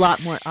a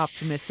lot more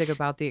optimistic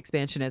about the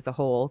expansion as a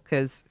whole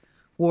because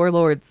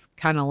Warlords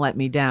kind of let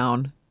me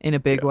down in a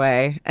big Yeah.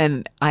 way,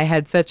 and I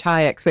had such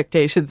high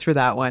expectations for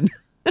that one.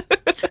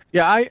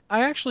 Yeah, I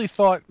actually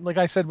thought, like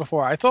I said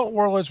before, I thought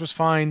Warlords was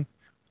fine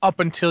up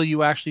until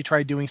you actually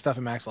tried doing stuff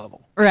at max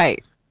level.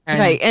 Right. And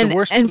Right. And the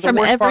from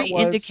worst every part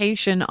was,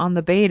 indication on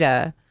the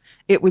beta,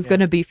 it was yeah, going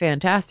to be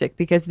fantastic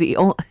because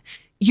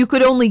you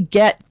could only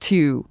get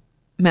to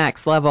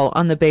max level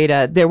on the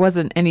beta. There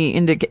wasn't any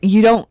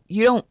you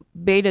don't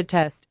beta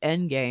test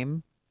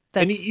endgame.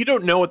 And That's you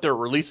don't know what their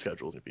release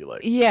schedule is going to be like.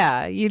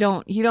 Yeah, you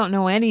don't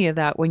know any of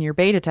that when you're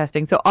beta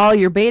testing. So all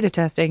you're beta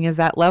testing is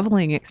that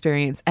leveling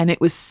experience, and it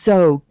was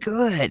so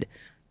good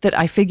that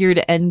I figured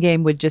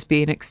Endgame would just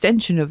be an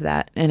extension of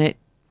that, and it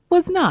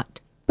was not.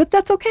 But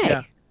that's yeah.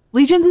 okay.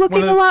 Legion's One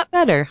looking a of lot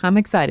better. I'm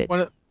excited.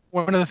 one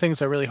of the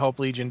things I really hope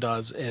Legion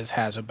does is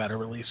has a better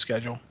release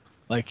schedule.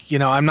 Like,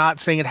 I'm not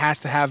saying it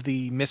has to have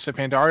the Mists of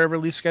Pandaria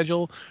release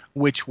schedule,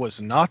 which was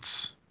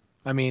nuts.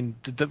 I mean,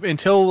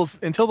 until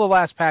the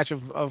last patch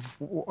of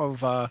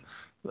the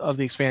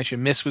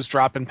expansion, Mist was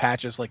dropping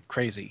patches like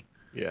crazy.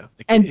 Yeah.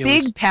 Like, And it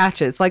was, big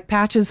patches, like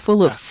patches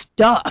full of yeah.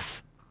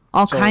 stuff.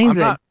 All So I'm kinds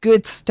of not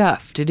good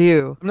stuff to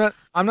do.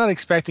 I'm not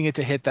expecting it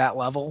to hit that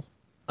level.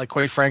 Like,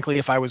 quite frankly,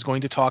 if I was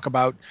going to talk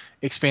about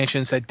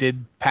expansions that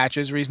did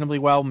patches reasonably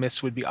well,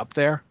 Mist would be up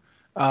there.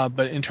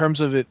 But in terms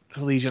of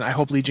Legion, I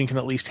hope Legion can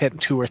at least hit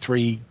 2 or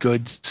 3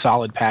 good,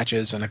 solid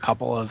patches and a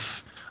couple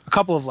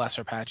of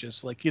lesser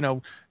patches. Like,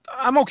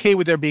 I'm okay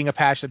with there being a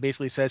patch that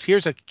basically says,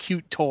 "Here's a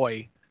cute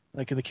toy,"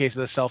 like in the case of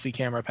the selfie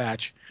camera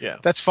patch. Yeah.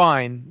 That's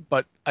fine,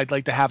 but I'd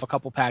like to have a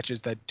couple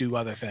patches that do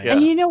other things.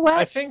 And Yeah. you know what?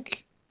 I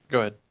think.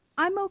 Go ahead.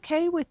 I'm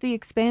okay with the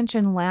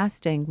expansion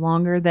lasting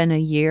longer than a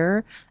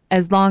year,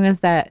 as long as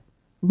that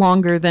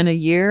longer than a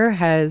year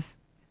has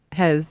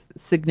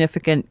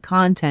significant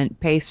content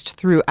paced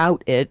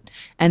throughout it,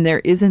 and there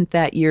isn't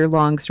that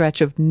year-long stretch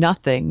of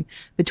nothing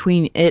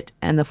between it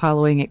and the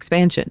following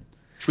expansion.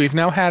 Which we've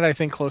now had, I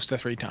think, close to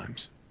 3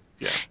 times.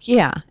 Yeah.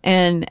 Yeah,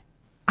 and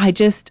I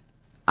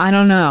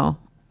don't know.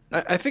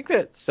 I think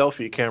that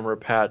selfie camera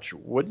patch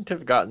wouldn't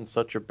have gotten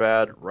such a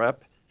bad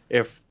rep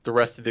if the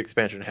rest of the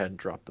expansion hadn't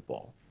dropped the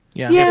ball.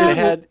 Yeah.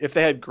 Yeah, If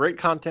they had great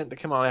content that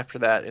came out after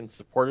that and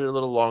supported it a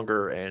little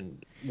longer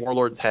and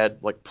Warlords had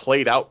like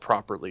played out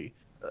properly,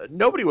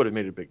 nobody would have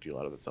made a big deal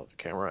out of the selfie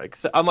camera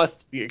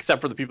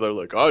except for the people that are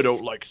like, I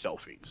don't like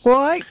selfies.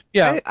 well,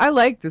 Yeah. I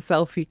like the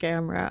selfie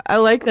camera. I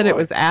like that it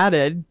was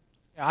added.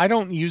 I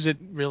don't use it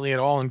really at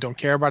all and don't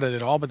care about it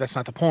at all, but that's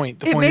not the point.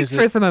 The It point is makes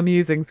for that some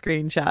amusing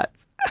screenshots.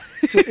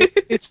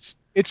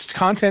 it's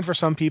content for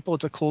some people.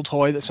 It's a cool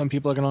toy that some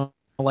people are going to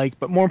like,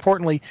 but more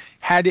importantly,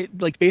 had it,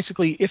 like,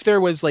 basically, if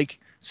there was, like,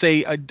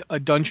 say a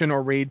dungeon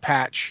or raid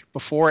patch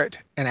before it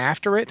and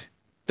after it,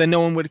 then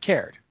no one would have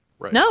cared.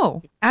 Right.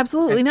 No,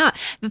 absolutely not.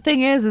 The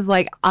thing is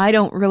like,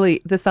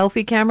 the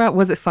selfie camera,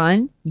 was it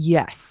fun?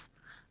 Yes.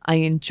 I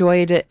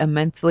enjoyed it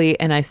immensely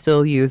and I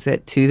still use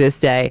it to this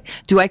day.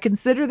 Do I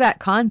consider that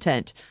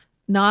content?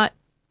 Not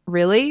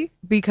really,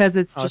 because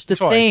it's It's just a a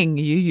toy. thing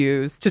you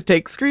use to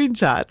take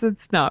screenshots.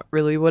 It's not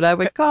really what I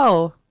would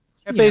call,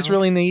 Pepe's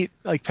really neat.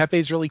 Like,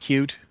 Pepe's really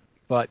cute,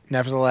 but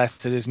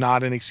nevertheless, it is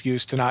not an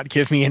excuse to not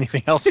give me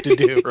anything else to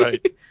do.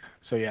 Right.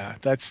 So yeah,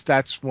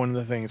 that's one of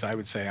the things I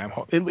would say. I'm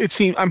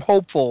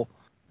hopeful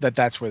that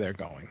that's where they're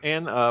going.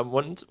 And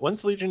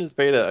once Legion is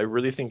beta, I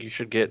really think you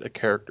should get a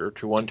character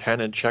to 110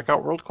 and check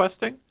out world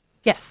questing.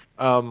 Yes.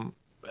 Um,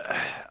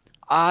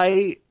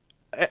 I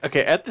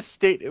okay, at the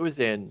state it was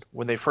in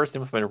when they first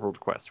implemented World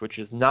Quest, which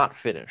is not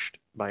finished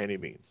by any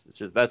means.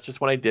 That's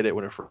just when I did it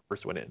when it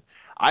first went in.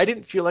 I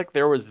didn't feel like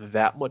there was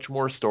that much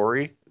more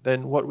story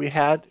than what we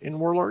had in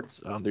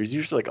Warlords. There's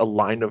usually like a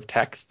line of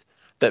text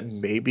that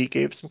maybe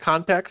gave some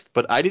context,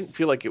 but I didn't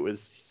feel like it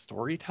was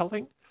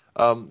storytelling.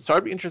 So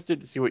I'd be interested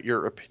to see what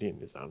your opinion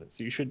is on it.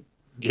 So you should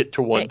get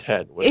to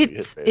 110 when we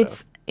hit beta.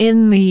 It's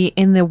in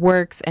the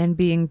works and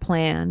being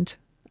planned.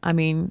 I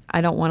mean,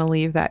 I don't want to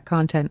leave that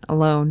content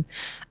alone.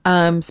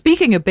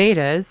 Speaking of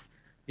betas,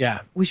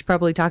 Yeah, we should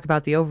probably talk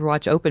about the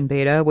Overwatch open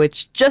beta,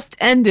 which just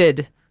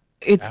ended.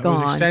 It's it was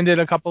gone. extended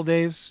a couple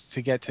days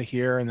to get to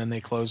here, and then they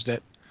closed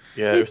it.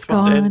 Yeah, it was It's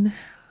supposed to end. gone.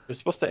 It was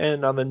supposed to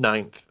end on the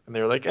 9th, and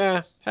they were like,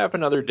 have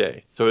another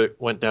day. So it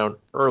went down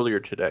earlier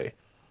today.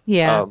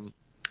 Yeah.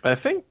 I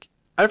think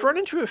I've run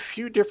into a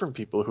few different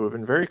people who have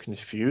been very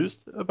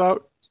confused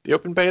about the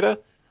open beta.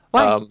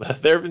 Why?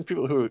 There have been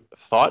people who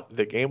thought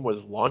the game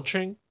was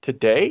launching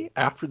today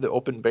after the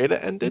open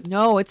beta ended.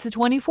 No, it's the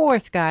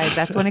 24th, guys.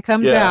 That's when it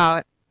comes Yeah,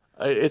 out.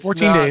 it's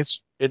 14 not. days.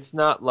 It's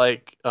not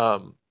like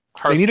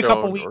They need a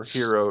couple Hearthstone or weeks.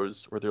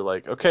 Heroes where they're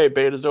like, okay,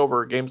 beta's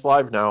over, game's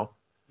live now.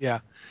 Yeah,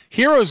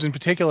 Heroes in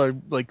particular,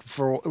 like,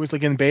 it was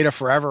like in beta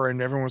forever,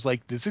 and everyone was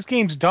like, "This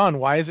game's done.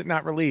 Why is it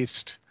not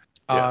released?"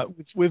 Yeah.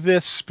 With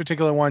this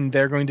particular one,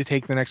 they're going to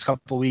take the next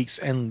couple of weeks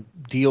and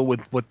deal with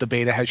what the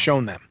beta has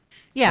shown them.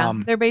 Yeah,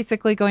 they're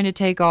basically going to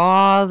take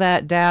all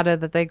that data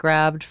that they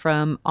grabbed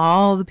from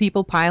all the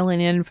people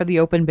piling in for the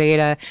open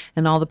beta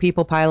and all the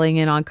people piling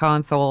in on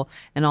console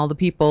and all the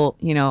people,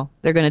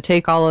 they're going to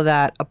take all of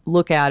that,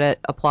 look at it,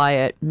 apply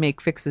it, make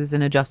fixes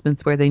and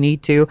adjustments where they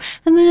need to,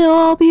 and then it'll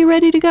all be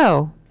ready to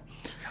go.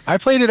 I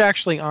played it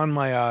actually on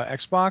my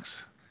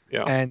Xbox.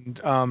 Yeah. And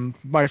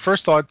my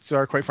first thoughts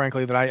are, quite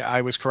frankly, that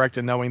I was correct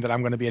in knowing that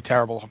I'm going to be a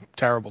terrible,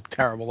 terrible,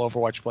 terrible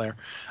Overwatch player.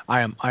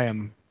 I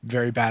am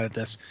very bad at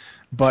this.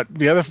 But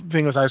the other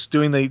thing was I was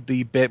doing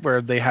the bit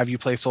where they have you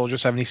play Soldier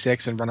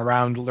 76 and run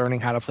around learning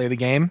how to play the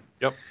game.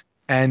 Yep.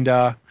 And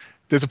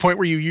there's a point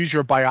where you use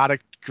your biotic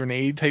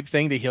grenade type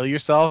thing to heal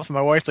yourself. And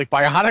my wife's like,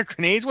 biotic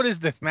grenades? What is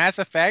this, Mass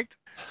Effect?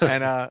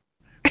 And I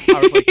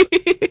was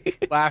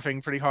like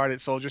laughing pretty hard at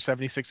Soldier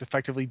 76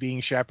 effectively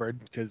being Shepard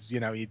because,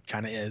 he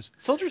kind of is.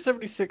 Soldier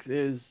 76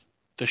 is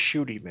the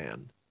shooty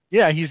man.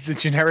 Yeah, he's the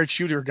generic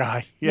shooter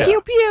guy. Yeah.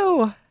 Pew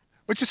pew.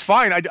 Which is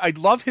fine. I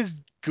love his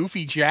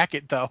goofy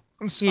jacket, though.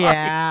 I'm sorry.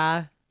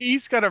 Yeah.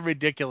 He's got a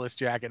ridiculous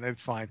jacket, and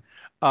it's fine.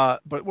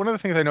 But one of the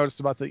things I noticed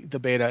about the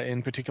beta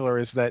in particular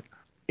is that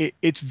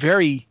it's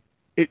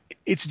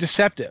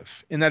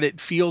deceptive in that it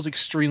feels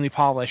extremely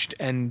polished,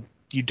 and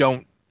it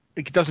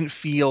doesn't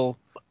feel.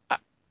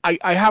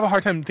 I have a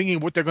hard time thinking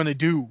what they're going to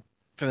do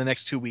for the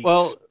next 2 weeks.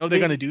 Well, I know they're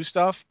going to do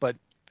stuff, but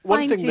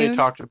one thing they Fine-tune.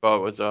 talked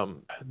about was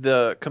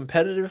the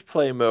competitive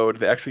play mode.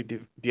 They actually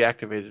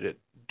deactivated it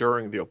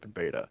during the open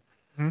beta.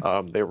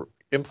 They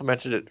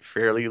implemented it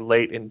fairly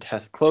late in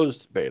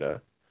closed beta.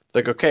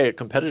 Like, okay,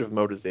 competitive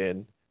mode is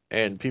in,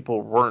 and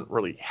people weren't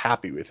really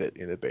happy with it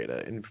in the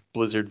beta. And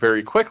Blizzard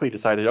very quickly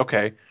decided,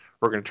 okay,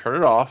 we're going to turn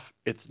it off.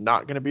 It's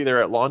not going to be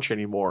there at launch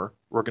anymore.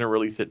 We're going to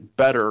release it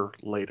better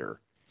later.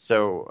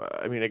 So,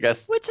 I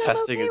guess Which I'm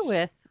testing okay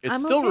with. It's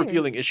I'm still okay.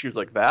 revealing issues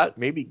like that.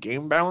 Maybe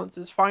game balance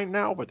is fine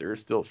now, but there are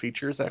still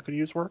features that could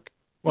use work.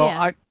 well,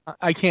 Yeah.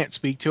 I can't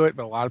speak to it,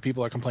 but a lot of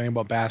people are complaining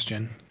about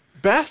Bastion.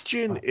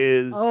 Bastion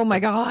is Oh my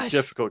a gosh.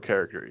 difficult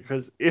character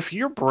because if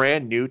you're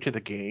brand new to the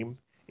game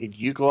and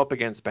you go up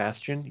against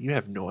Bastion, you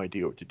have no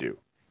idea what to do.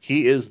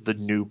 He is the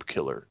noob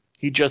killer.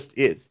 He just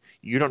is.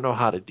 You don't know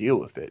how to deal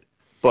with it.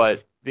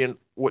 But then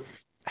what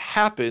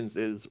happens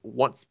is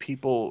once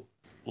people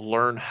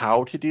learn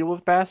how to deal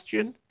with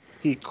Bastion,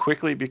 he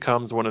quickly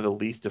becomes one of the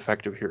least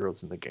effective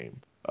heroes in the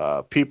game.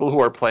 People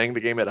who are playing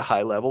the game at a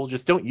high level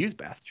just don't use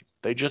Bastion.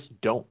 They just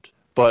don't.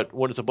 But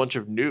when it's a bunch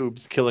of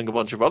noobs killing a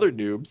bunch of other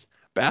noobs,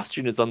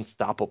 Bastion is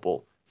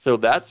unstoppable. So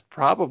that's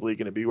probably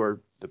going to be where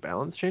the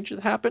balance changes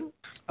happen.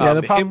 Yeah,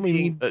 they'll Him probably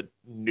being a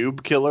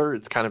noob killer,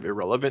 it's kind of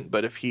irrelevant.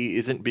 But if he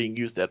isn't being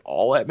used at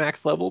all at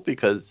max level,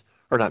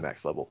 or not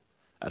max level,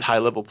 at high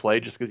level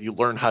play, just because you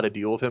learn how to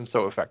deal with him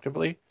so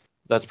effectively,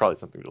 that's probably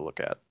something to look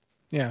at.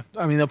 Yeah,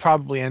 they'll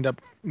probably end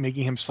up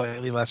making him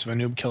slightly less of a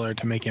noob killer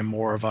to make him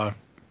more of a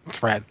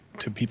threat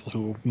to people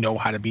who know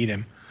how to beat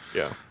him.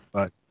 Yeah.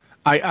 But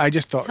I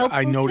just thought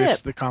I Helpful noticed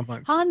tip. the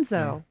complex.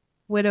 Hanzo,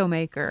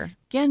 Widowmaker,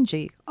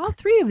 Genji. All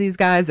three of these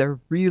guys are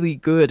really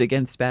good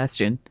against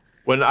Bastion.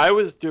 When I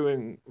was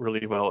doing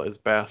really well as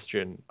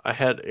Bastion, I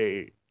had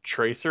a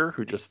Tracer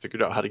who just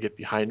figured out how to get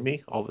behind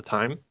me all the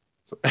time.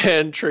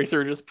 And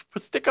Tracer just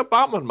stick a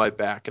bomb on my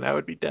back and I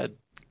would be dead.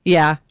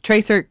 Yeah,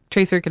 Tracer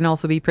can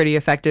also be pretty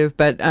effective,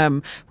 but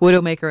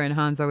Widowmaker and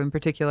Hanzo in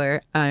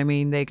particular,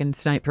 they can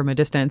snipe from a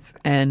distance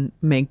and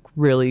make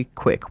really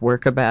quick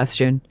work of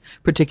Bastion,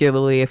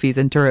 particularly if he's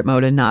in turret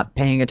mode and not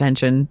paying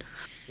attention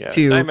Yeah,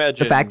 to I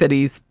imagine the fact that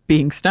he's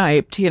being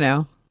sniped,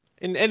 in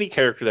any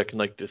character that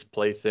can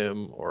displace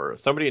him, or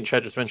somebody in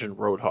chat just mentioned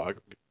Roadhog.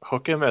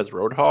 Hook him as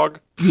Roadhog.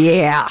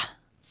 Yeah.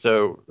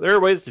 So there are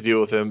ways to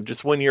deal with him.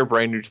 Just when you're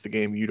brand new to the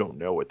game, you don't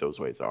know what those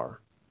ways are.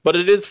 But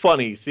it is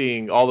funny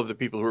seeing all of the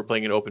people who were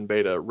playing in open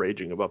beta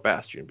raging about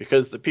Bastion,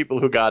 because the people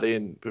who got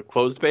in the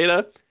closed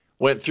beta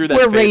went through that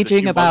We're phase a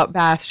raging few about months.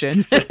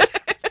 Bastion.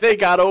 They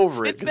got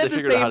over it It's because been they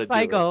the figured out how same to do it.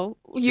 cycle.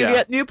 You Yeah.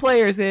 get new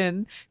players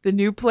in, the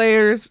new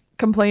players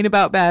complain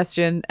about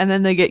Bastion, and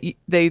then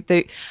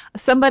they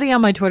somebody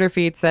on my Twitter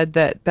feed said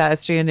that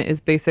Bastion is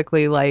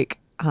basically like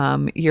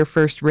your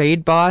first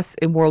raid boss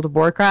in World of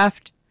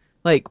Warcraft.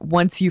 Like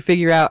once you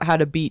figure out how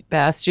to beat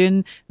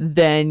Bastion,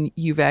 then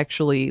you've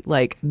actually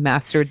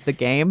mastered the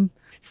game.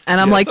 And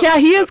I'm Yeah,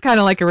 he is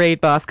kind of like a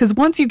raid boss because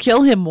once you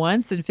kill him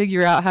once and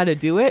figure out how to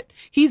do it,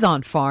 he's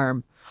on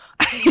farm.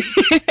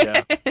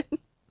 Yeah.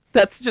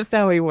 That's just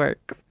how he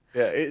works.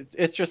 Yeah,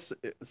 it's just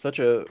such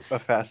a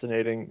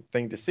fascinating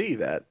thing to see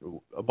that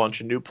a bunch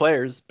of new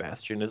players,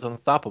 Bastion is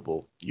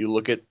unstoppable. You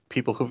look at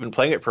people who've been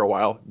playing it for a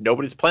while,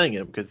 nobody's playing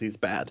him because he's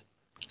bad.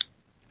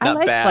 I Not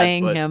like bad,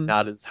 playing but him.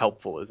 not as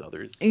helpful as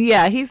others.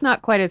 Yeah, he's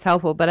not quite as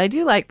helpful, but I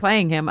do like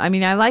playing him. I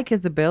like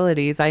his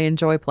abilities. I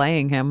enjoy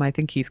playing him. I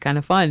think he's kind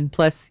of fun.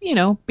 Plus,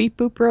 beep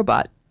boop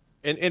robot.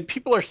 And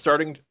people are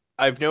starting.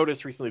 I've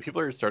noticed recently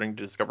people are starting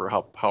to discover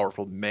how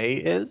powerful Mei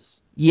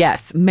is.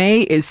 Yes,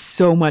 May is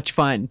so much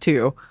fun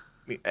too.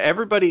 I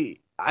mean,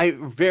 I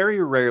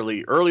very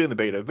rarely, early in the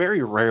beta,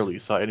 very rarely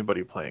saw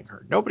anybody playing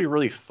her. Nobody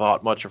really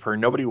thought much of her.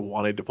 Nobody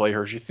wanted to play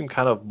her. She seemed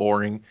kind of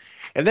boring.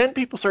 And then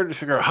people started to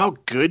figure out how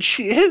good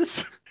she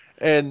is.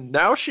 And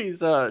now she's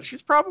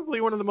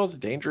probably one of the most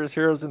dangerous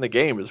heroes in the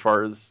game as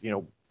far as,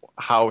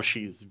 how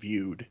she's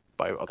viewed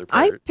by other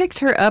I players. picked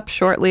her up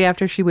shortly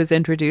after she was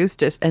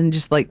introduced and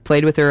just like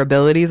played with her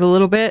abilities a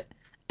little bit,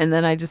 and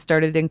then I just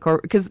started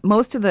incorporating because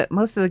most of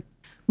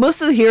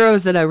the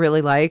heroes that I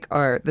really like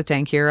are the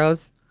tank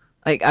heroes.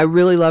 Like I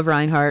really love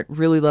Reinhardt,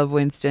 really love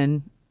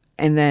Winston,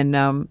 and then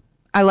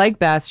I like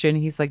Bastion.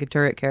 He's like a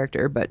turret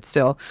character, but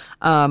still.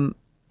 And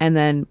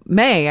then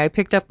Mei, I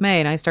picked up Mei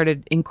and I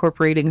started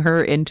incorporating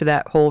her into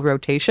that whole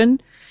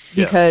rotation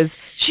because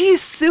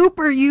she's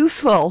super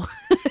useful.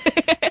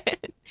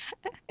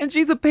 And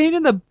she's a pain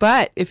in the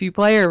butt if you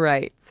play her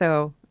right.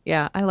 So,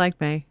 yeah, I like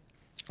Mei.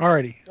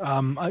 Alrighty.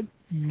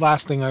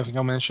 Last thing I think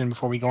I'll mention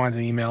before we go on to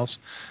the emails,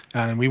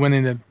 and we went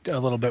into a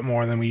little bit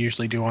more than we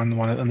usually do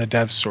on the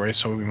dev story,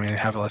 so we may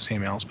have less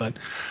emails. But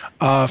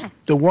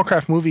the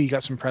Warcraft movie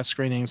got some press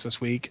screenings this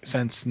week.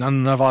 Since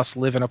none of us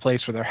live in a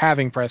place where they're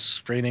having press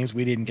screenings,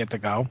 we didn't get to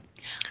go.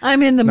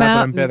 I'm in the Not that I'm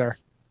mountains bitter.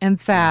 and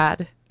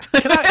sad.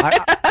 Can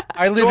I?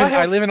 I live Do I in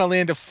have- I live in a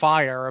land of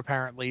fire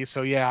apparently.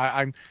 So yeah,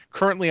 I'm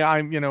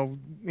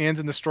Anne's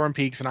in the Storm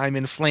Peaks and I'm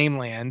in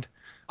Flameland.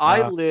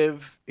 I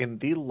live in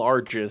the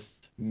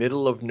largest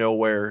middle of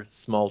nowhere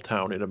small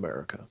town in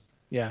America.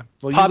 Yeah.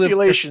 Well,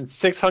 Population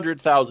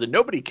 600,000.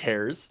 Nobody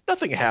cares.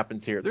 Nothing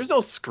happens here. There's no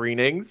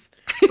screenings.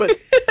 But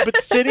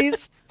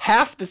cities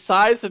half the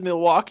size of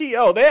Milwaukee,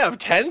 oh, they have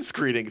 10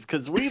 screenings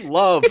because we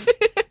love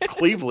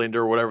Cleveland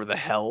or whatever the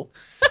hell.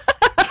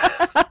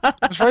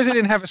 I'm surprised they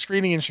didn't have a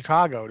screening in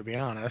Chicago, to be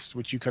honest,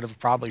 which you could have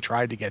probably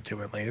tried to get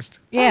to at least.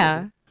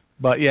 Yeah.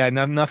 But yeah,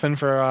 nothing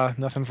for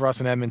us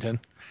in Edmonton.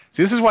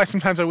 See, this is why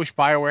sometimes I wish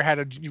BioWare had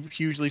a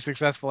hugely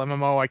successful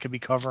MMO I could be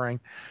covering,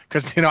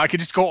 because I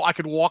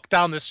could walk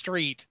down the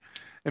street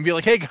and be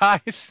like, "Hey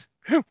guys,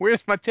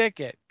 where's my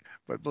ticket?"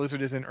 But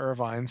Blizzard is in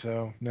Irvine,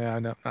 so no,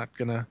 not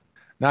gonna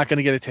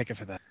get a ticket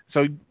for that.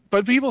 So,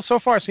 but people so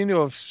far seem to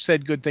have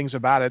said good things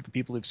about it. The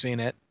people who've seen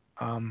it.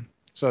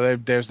 So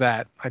there's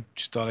that. I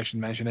just thought I should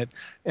mention it.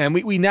 And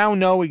we now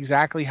know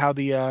exactly how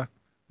the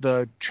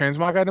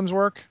transmog items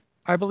work.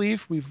 I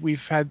believe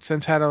we've had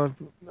an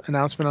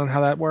announcement on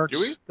how that works.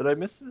 Do we? Did I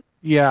miss it?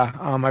 Yeah,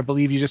 I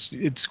believe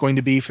it's going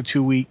to be for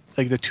 2 weeks,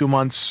 like the 2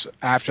 months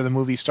after the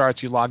movie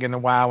starts. You log into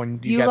WoW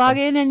and You log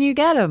in and you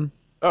get them.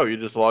 Oh, you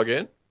just log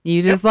in?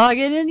 You just log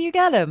in and you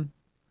get them.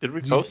 Did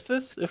we post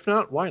this? If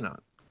not, why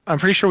not? I'm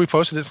pretty sure we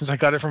posted it since I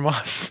got it from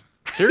us.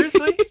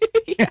 Seriously?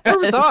 Where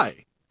was I?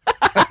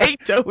 I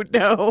don't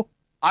know.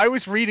 I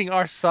was reading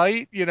our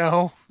site.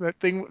 That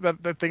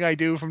thing I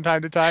do from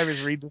time to time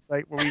is read the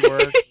site where we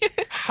work.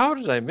 How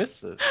did I miss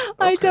this?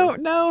 I Okay.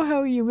 don't know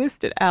how you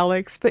missed it,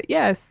 Alex, but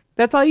yes,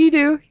 that's all you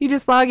do. You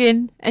just log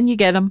in and you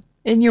get them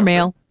in your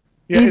mail.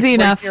 Yeah, Easy it's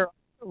right enough. here.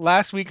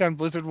 Last week on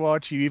Blizzard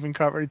Watch, you even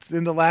covered. It's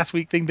in the last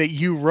week thing that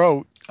you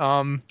wrote,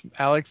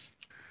 Alex.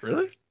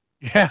 Really?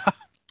 Yeah.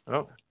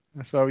 Oh,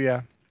 So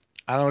yeah,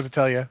 I don't know what to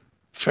tell you.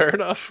 fair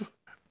enough.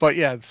 But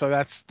yeah, so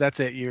that's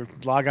it. You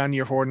log on to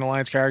your Horde and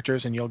Alliance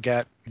characters, and you'll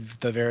get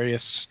the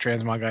various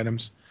transmog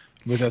items.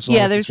 There's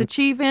There's an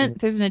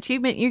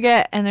achievement you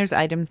get, and there's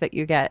items that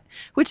you get,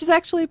 which is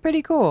actually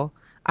pretty cool.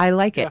 I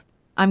like it.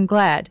 I'm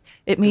glad.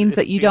 It means it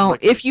that you seems don't,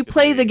 like if it's you gonna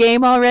play be- the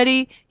game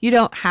already, you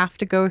don't have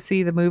to go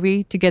see the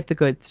movie to get the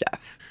good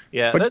stuff.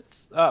 Yeah, But-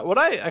 that's what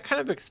I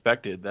kind of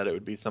expected, that it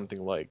would be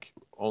something like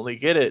only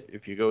get it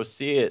if you go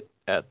see it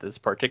at this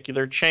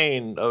particular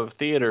chain of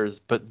theaters,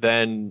 but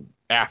then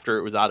after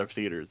it was out of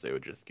theaters, they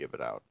would just give it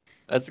out.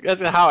 That's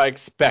how I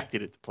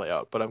expected it to play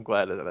out, but I'm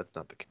glad that that's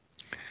not the case.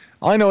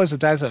 All I know is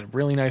that's a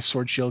really nice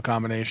sword shield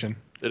combination.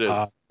 It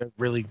is. They're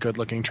really good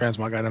looking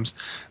transmog items.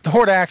 The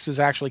Horde Axe is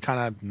actually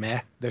kind of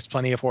meh. There's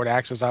plenty of Horde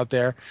Axes out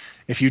there.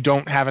 If you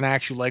don't have an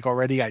axe you like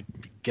already, I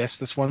guess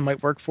this one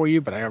might work for you.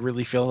 But I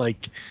really feel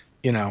like,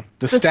 the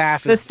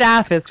staff. The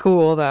staff is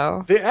cool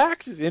though. The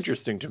axe is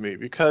interesting to me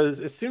because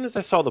as soon as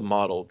I saw the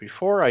model,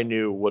 before I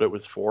knew what it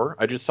was for,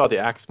 I just saw the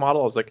axe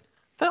model. I was like,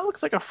 that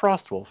looks like a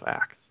Frostwolf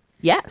axe.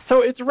 Yes.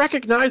 So it's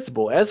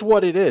recognizable as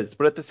what it is,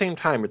 but at the same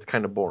time, it's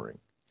kind of boring.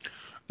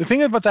 The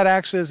thing about that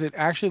axe is it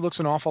actually looks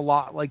an awful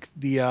lot like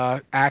the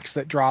axe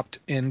that dropped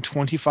in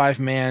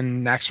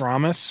 25-man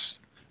Naxxramas,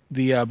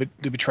 the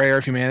Betrayer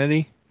of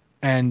Humanity,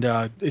 and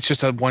it's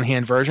just a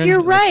one-hand version. You're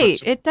And right.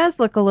 It's It does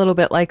look a little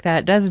bit like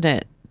that, doesn't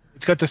it?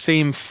 got the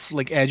same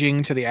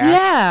edging to the axe.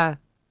 Yeah.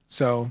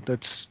 So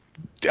that's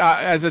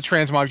as a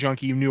transmog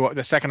junkie, you knew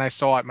the second I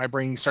saw it, my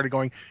brain started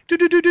going do.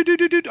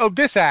 Oh,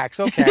 this axe,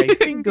 okay.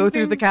 Ding, Go ding,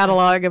 through the ding.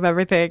 catalog of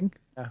everything.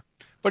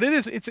 But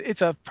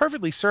it's a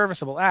perfectly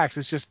serviceable axe.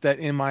 It's just that,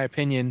 in my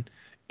opinion,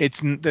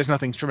 there's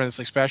nothing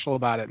tremendously special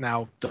about it.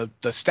 Now,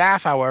 the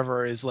staff,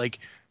 however, is like,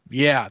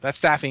 yeah, that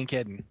staff ain't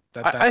kidding.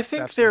 I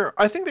think there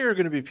are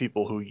going to be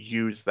people who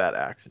use that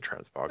axe in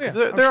Transmog. 'Cause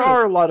Yeah, there I'm sure.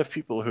 are a lot of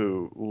people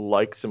who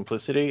like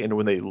simplicity, and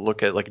when they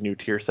look at like new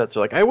tier sets,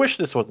 they're like, I wish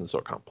this wasn't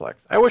so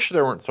complex. I wish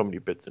there weren't so many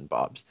bits and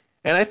bobs.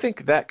 And I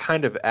think that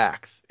kind of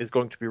axe is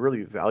going to be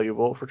really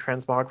valuable for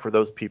Transmog for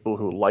those people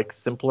who like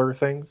simpler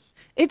things.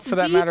 It's For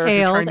that matter, if you're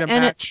detailed trying to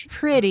and match- it's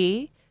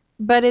pretty,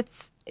 but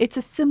it's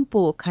a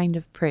simple kind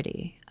of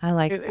pretty. I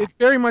like It that.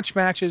 very much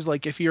matches,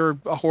 like, if you're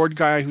a horde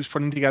guy who's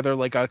putting together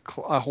like a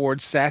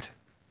horde set,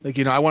 like,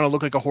 I want to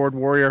look like a horde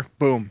warrior.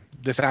 Boom,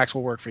 this axe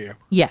will work for you.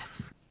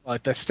 Yes.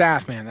 Like the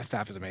staff, man, that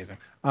staff is amazing.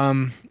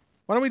 Why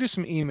don't we do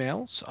some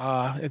emails?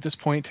 At this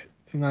point,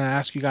 I'm going to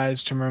ask you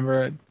guys to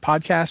remember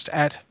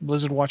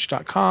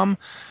podcast@blizzardwatch.com.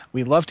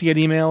 We love to get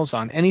emails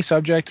on any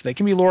subject. They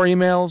can be lore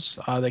emails.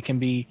 They can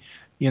be,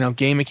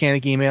 game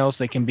mechanic emails.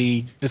 They can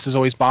be "this has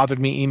always bothered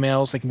me"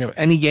 emails. They can be about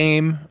any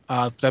game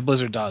that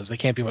Blizzard does. They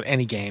can't be about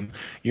any game.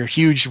 Your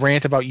huge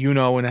rant about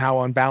and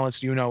how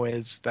unbalanced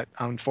is, that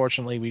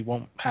unfortunately we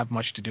won't have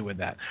much to do with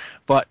that.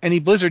 But any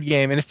Blizzard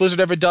game, and if Blizzard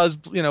ever does,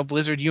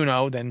 Blizzard,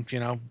 then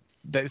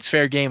that it's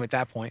fair game at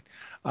that point.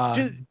 More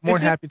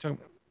than happy to talk.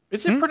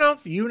 Is it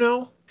pronounced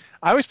Uno?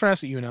 I always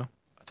pronounce it I thought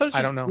it's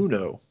I just don't know.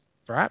 Uno.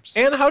 Perhaps.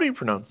 And how do you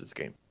pronounce this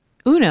game?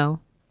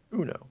 Uno.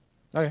 Uno.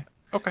 Okay.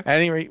 Okay. At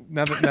any rate,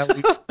 now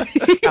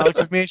that Alex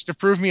has managed to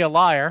prove me a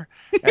liar,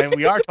 and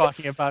we are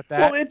talking about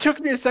that. Well, it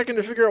took me a second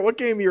to figure out what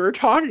game you were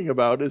talking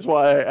about, is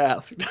why I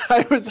asked.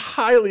 I was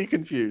highly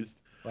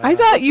confused. I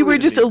thought Let's you were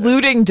read just an email.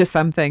 alluding to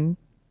something.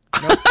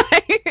 Nope.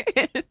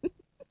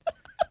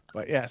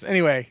 But yes,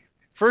 anyway,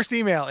 first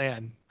email,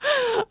 Anne.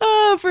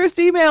 First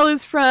email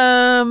is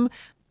from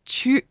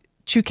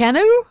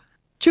Chukanu,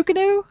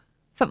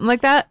 something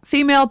like that.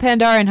 Female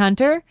Pandaren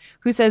hunter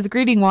who says,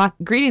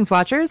 "Greetings,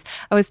 watchers.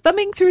 I was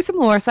thumbing through some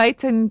lore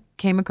sites and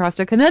came across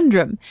a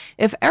conundrum.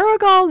 If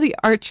Aragorn the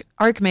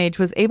Archmage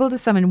was able to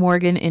summon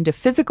Morgan into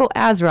physical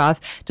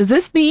Azeroth, does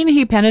this mean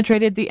he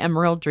penetrated the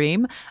Emerald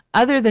Dream?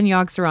 Other than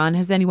Yogg-Saron,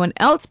 has anyone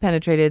else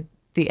penetrated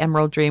the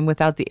Emerald Dream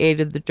without the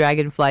aid of the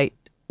Dragonflight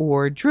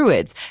or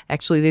Druids?"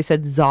 Actually, they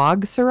said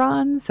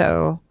Zog-Saron,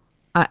 so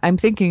I'm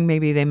thinking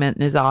maybe they meant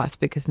N'Zoth,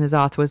 because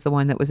N'Zoth was the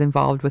one that was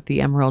involved with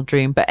the Emerald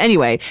Dream. But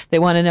anyway, they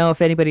want to know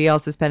if anybody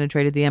else has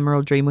penetrated the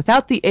Emerald Dream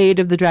without the aid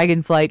of the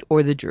Dragonflight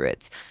or the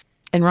Druids.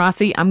 And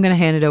Rossi, I'm going to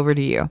hand it over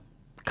to you,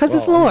 because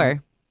it's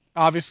lore.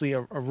 Obviously,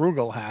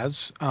 Arugel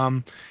has.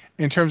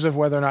 In terms of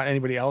whether or not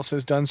anybody else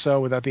has done so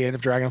without the aid of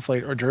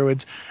Dragonflight or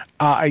Druids,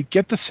 I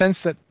get the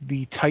sense that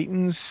the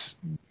Titans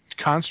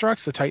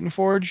constructs, the Titan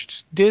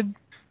Forged, did,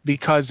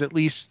 because at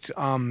least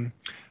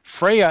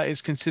Freya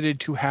is considered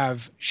to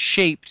have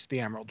shaped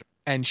the Emerald,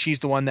 and she's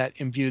the one that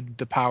imbued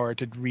the power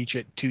to reach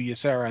it to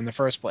Ysera in the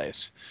first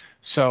place.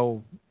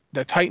 So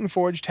the Titan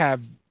Forged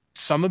have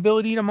some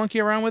ability to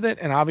monkey around with it,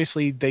 and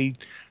obviously they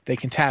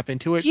can tap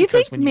into it. Do you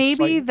because think when you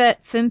maybe fight,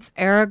 that since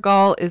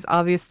Aragorn is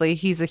obviously,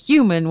 he's a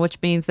human, which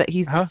means that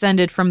he's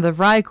descended from the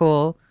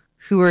Vrykul,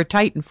 who are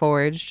Titan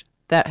Forged,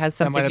 that has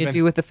something to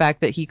do with the fact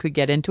that he could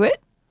get into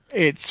it?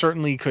 It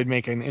certainly could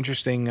make an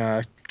interesting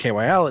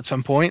KYL at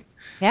some point.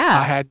 Yeah.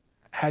 I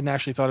hadn't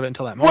actually thought of it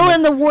until that moment. Well,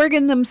 and the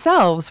Worgen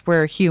themselves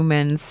were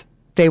humans.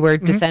 They were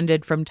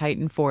descended from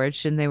Titan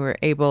Forged, and they were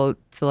able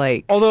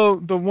to, Although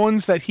the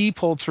ones that he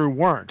pulled through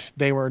weren't.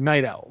 They were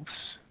night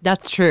elves.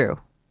 That's true.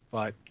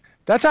 But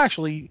that's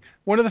actually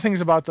one of the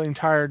things about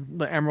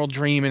the Emerald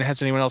Dream, and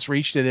has anyone else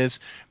reached it, is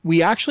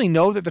we actually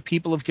know that the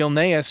people of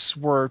Gilneas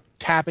were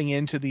tapping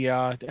into the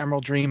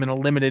Emerald Dream in a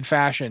limited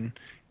fashion.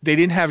 They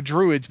didn't have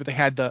druids, but they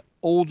had the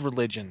old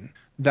religion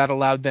that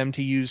allowed them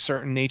to use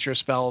certain nature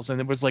spells,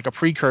 and it was like a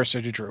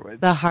precursor to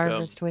druids. The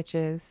Harvest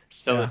Witches.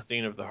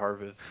 Celestine of the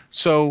Harvest.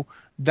 So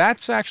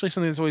that's actually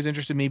something that's always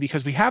interested me,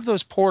 because we have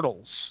those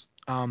portals.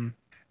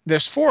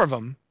 There's 4 of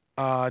them.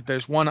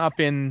 There's one up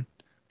in,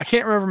 I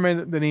can't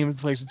remember the name of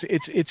the place.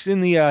 It's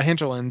in the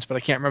hinterlands, but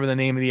I can't remember the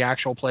name of the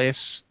actual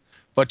place.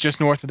 But just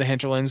north of the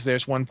hinterlands,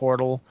 there's one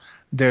portal.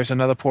 There's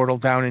another portal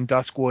down in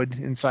Duskwood,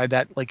 inside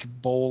that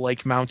bowl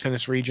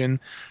mountainous region.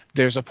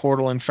 There's a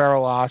portal in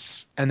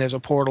Feralos, and there's a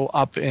portal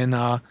up in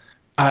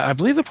I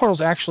believe the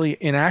portal's actually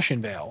in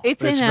Ashenvale.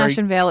 It's in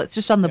Ashenvale. It's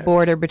just on the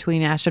border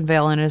between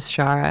Ashenvale and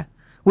Azshara,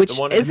 which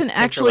isn't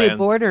actually a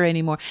border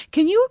anymore.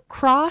 Can you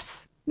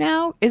cross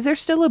now? Is there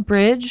still a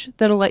bridge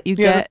that'll let you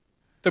get?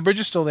 The bridge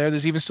is still there.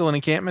 There's even still an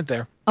encampment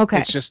there. Okay.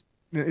 It's just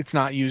it's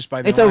not used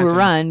by the It's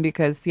overrun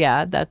because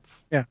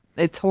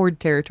it's Horde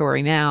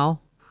territory now.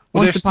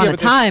 Well, Once upon a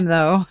time,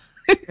 though.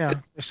 Yeah,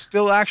 there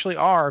still actually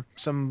are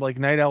some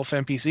night elf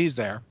NPCs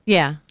there.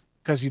 Yeah.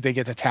 Because they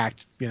get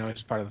attacked,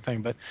 as part of the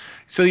thing. But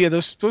so yeah,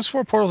 those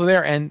 4 portals are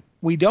there, and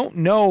we don't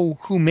know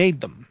who made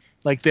them.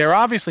 They're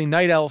obviously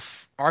night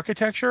elf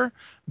architecture,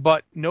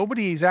 but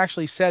nobody's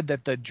actually said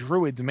that the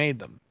druids made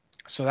them.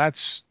 So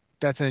that's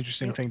an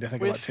interesting thing to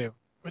think about too.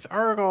 With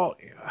Aragorn,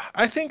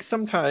 I think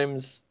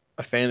sometimes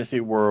a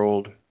fantasy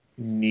world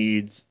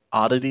needs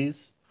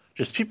oddities.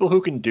 Just people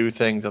who can do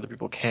things other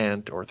people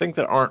can't, or things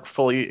that aren't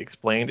fully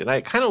explained. And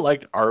I kind of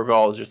liked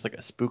Aragorn as just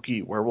a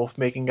spooky werewolf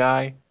making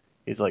guy.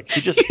 He's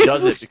he just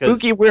does it because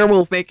spooky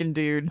werewolf making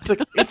dude.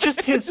 It's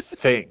just his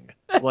thing.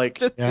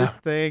 His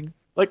thing.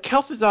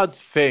 Kel'Thuzad's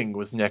thing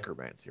was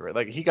necromancy,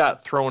 right? He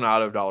got thrown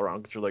out of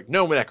Dalaran because they're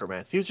no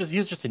necromancy. He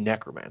was just a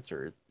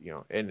necromancer,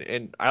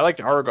 And I liked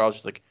Aragorn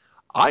just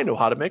I know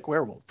how to make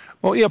werewolves.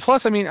 Well, yeah.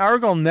 Plus,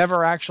 Aragorn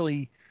never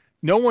actually.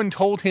 No one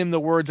told him the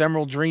words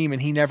Emerald Dream,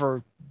 and he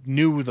never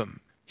knew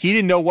them. He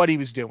didn't know what he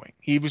was doing.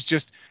 He was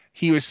just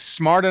he was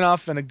smart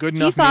enough and a good He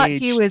enough thought mage.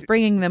 he was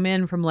bringing them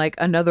in from like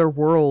another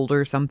world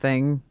or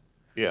something.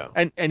 Yeah.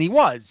 And he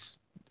was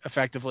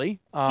effectively.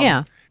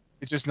 Yeah.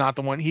 It's just not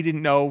the one. He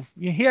didn't know.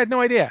 He had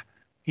no idea.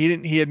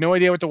 He had no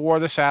idea what the War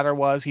of the Satyr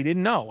was. He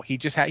didn't know. He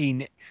just had.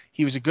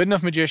 He was a good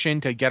enough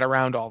magician to get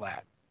around all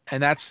that.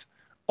 And that's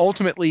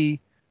ultimately.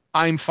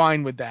 I'm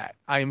fine with that.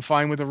 I am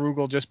fine with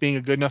Arugel just being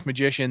a good enough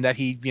magician that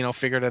he,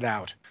 figured it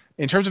out.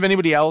 In terms of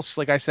anybody else,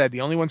 like I said,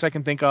 the only ones I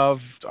can think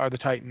of are the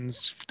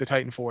Titans, the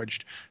Titan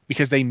Forged,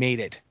 because they made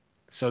it.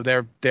 So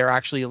they're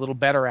actually a little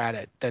better at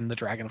it than the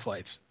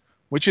Dragonflights,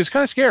 which is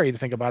kind of scary to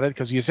think about it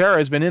because Ysera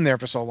has been in there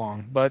for so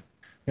long. But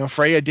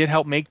Freya did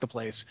help make the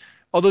place.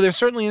 Although there's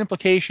certainly an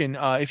implication,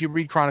 if you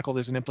read Chronicle,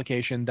 there's an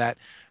implication that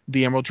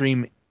the Emerald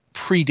Dream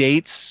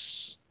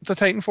predates the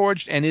Titan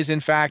Forged and is in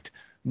fact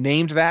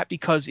named that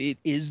because it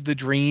is the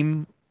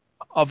dream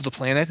of the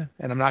planet.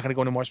 And I'm not going to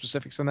go into more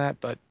specifics than that,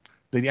 but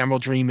the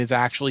Emerald Dream is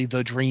actually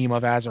the dream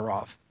of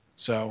Azeroth.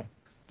 So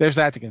there's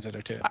that to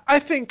consider too. I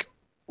think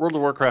World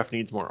of Warcraft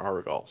needs more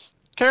Aragals.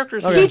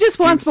 Characters. He just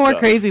do wants more stuff.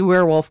 crazy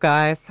werewolf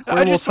guys.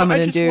 Werewolf I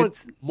summoning just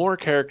dudes. want more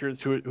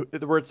characters who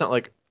where it's not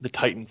like the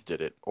Titans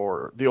did it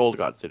or the old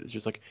gods did it. It's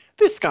just like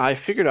this guy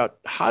figured out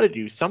how to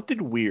do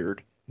something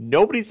weird.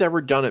 Nobody's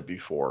ever done it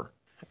before,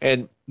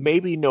 and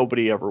maybe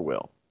nobody ever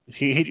will.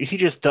 He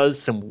just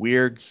does some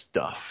weird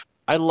stuff.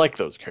 I like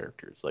those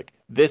characters. Like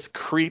this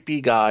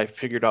creepy guy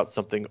figured out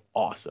something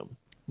awesome.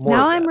 More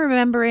Now of I'm that.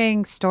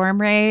 remembering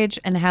Storm Rage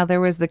and how there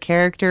was the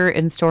character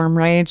in Storm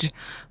Rage,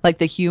 like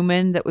the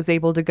human that was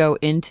able to go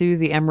into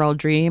the Emerald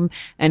Dream,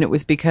 and it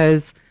was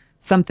because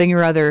something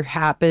or other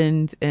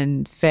happened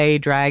in Fey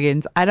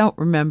Dragons. I don't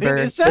remember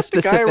Is the that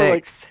the guy where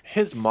like specifics.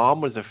 his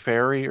mom was a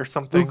fairy or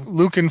something?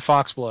 Luke and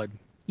Foxblood.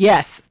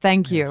 Yes,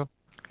 thank Yes. you.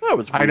 That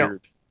was I don't.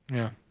 weird.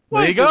 Yeah.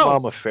 Why There you is his go.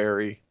 mom a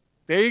fairy?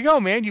 There you go,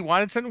 man. You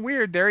wanted something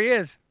weird. There he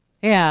is.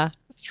 Yeah,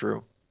 That's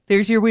true.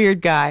 there's your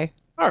weird guy.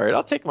 All right,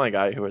 I'll take my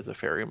guy who has a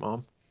fairy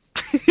mom.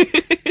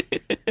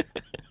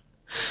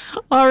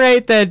 All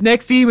right, then.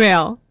 Next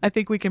email. I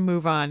think we can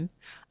move on.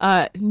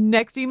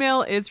 Next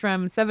email is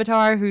from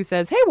Sevatar, who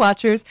says, "Hey,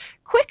 Watchers,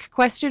 quick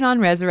question on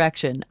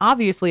Resurrection.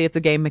 Obviously, it's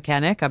a game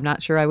mechanic. I'm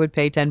not sure I would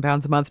pay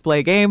 £10 a month to play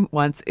a game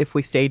once if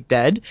we stayed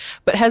dead.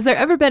 But has there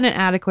ever been an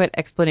adequate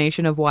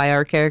explanation of why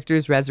our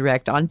characters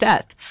resurrect on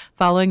death?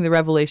 Following the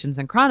Revelations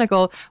and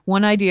Chronicle,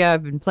 one idea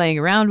I've been playing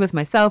around with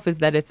myself is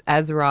that it's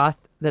Azeroth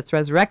that's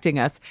resurrecting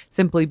us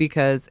simply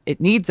because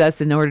it needs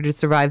us in order to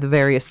survive the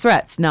various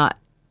threats, not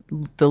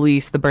the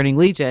least the Burning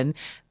Legion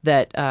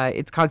that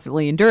it's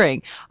constantly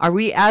enduring. Are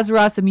we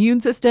Azeroth's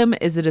immune system?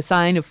 Is it a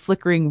sign of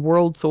flickering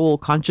world soul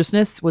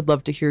consciousness? Would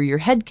love to hear your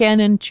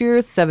headcanon.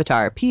 Cheers,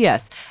 Sevatar.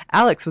 P.S.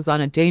 Alex was on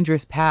a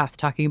dangerous path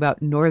talking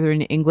about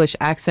Northern English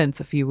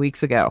accents a few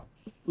weeks ago."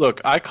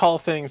 Look, I call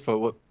things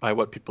by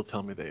what people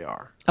tell me they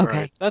are. Okay.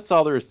 Right? That's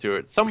all there is to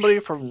it. Somebody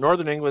from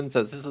Northern England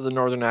says this is a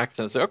Northern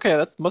accent. I say, okay,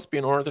 that must be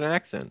a Northern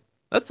accent.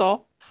 That's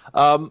all.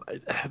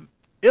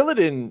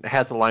 Illidan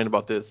has a line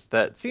about this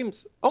that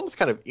seems almost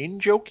kind of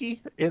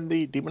in-jokey in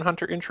the Demon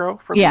Hunter intro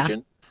for Yeah.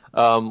 Legion,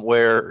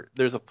 where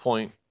there's a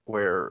point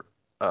where,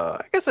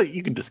 I guess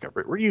you can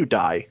discover it, where you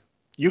die.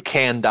 You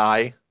can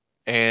die,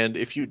 and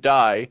if you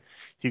die,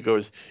 he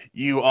goes,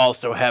 you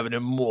also have an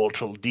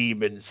immortal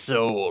demon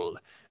soul,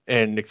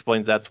 and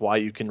explains that's why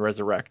you can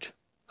resurrect.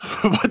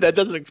 But that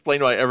doesn't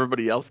explain why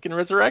everybody else can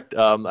resurrect.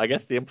 I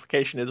guess the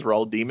implication is we're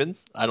all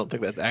demons. I don't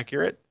think that's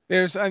accurate.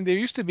 There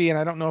used to be, and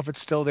I don't know if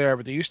it's still there,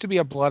 but there used to be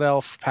a Blood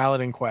Elf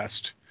Paladin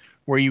quest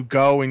where you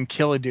go and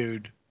kill a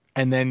dude,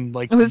 and then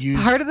like It was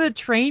use part of the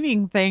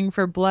training thing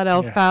for Blood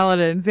Elf Yeah.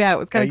 Paladins. Yeah, it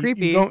was kind of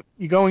creepy.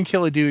 You go and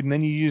kill a dude, and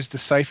then you use the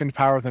siphoned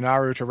power of the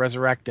Naru to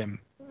resurrect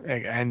him.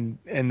 And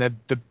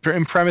the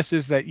premise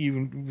is that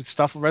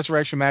stuff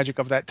resurrection magic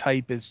of that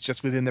type is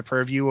just within the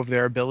purview of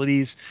their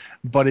abilities,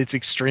 but it's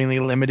extremely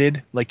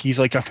limited. Like he's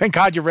like, oh, thank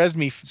God you res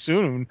me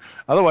soon,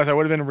 otherwise I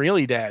would have been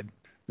really dead.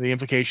 The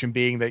implication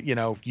being that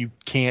you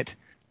can't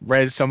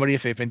res somebody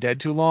if they've been dead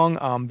too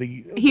long.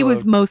 He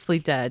was mostly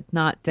dead,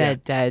 not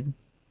dead.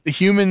 The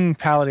human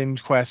paladin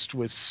quest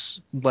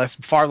was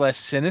far less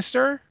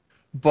sinister,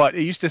 but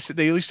they used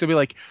to be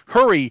like,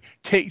 hurry,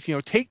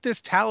 take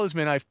this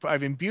talisman,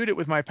 I've imbued it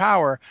with my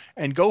power,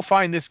 and go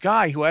find this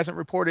guy who hasn't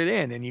reported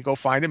in. And you go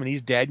find him, and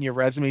he's dead, and you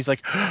res him, and he's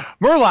like,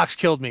 Murlocs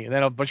killed me. And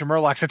then a bunch of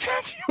Murlocs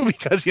attack you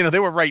because they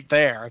were right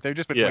there. They've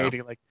just been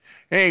waiting, like,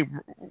 hey,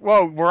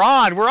 whoa, we're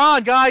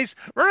on, guys.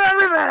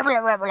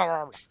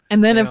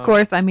 And then, of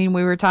course, we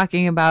were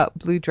talking about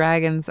blue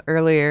dragons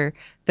earlier.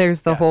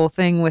 There's the whole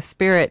thing with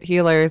spirit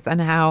healers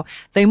and how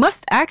they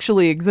must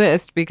actually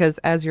exist because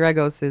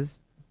Azuragos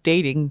is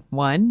dating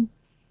one.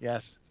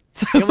 Yes.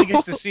 So... He only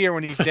gets to see her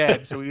when he's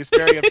dead, so he was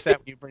very upset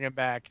when you bring him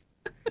back.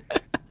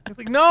 He's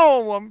like,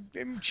 no,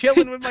 I'm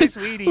chilling with my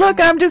sweetie. Look,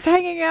 I'm just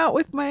hanging out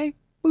with my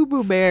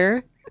boo-boo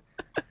bear.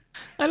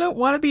 I don't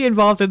want to be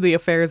involved in the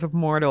affairs of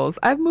mortals.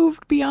 I've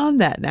moved beyond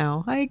that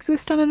now. I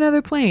exist on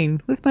another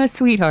plane with my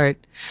sweetheart.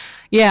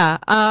 Yeah.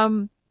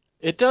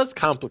 It does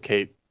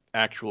complicate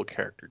actual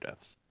character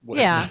deaths when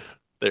Yeah.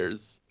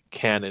 there's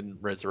canon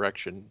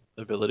resurrection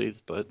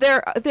abilities, but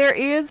There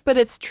is, but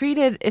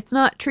it's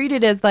not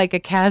treated as like a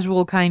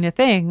casual kind of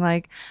thing.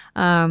 Like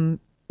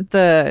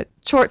the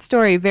short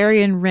story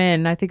Varian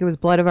Wrynn, I think it was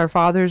Blood of Our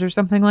Fathers or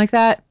something like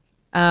that.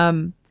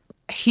 Um,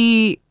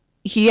 he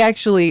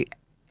actually,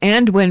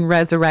 Anduin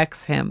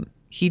resurrects him.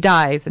 He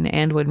dies, and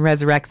Anduin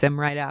resurrects him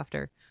right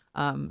after,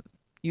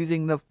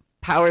 using the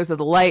powers of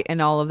the light and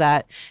all of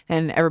that.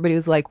 And everybody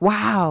was like,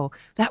 "Wow,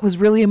 that was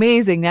really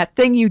amazing! That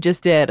thing you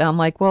just did." I'm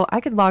like, "Well, I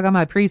could log on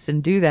my priest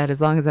and do that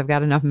as long as I've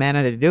got enough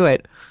mana to do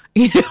it."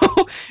 You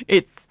know,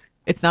 it's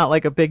not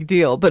like a big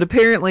deal. But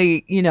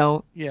apparently, Yeah.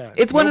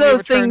 it's one of Nobody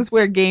those ever turned. things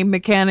where game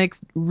mechanics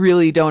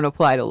really don't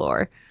apply to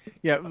lore.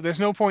 Yeah, there's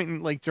no point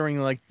in like during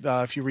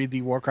if you read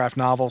the Warcraft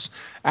novels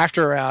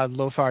after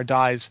Lothar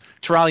dies,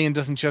 Turalyon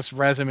doesn't just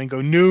res him and go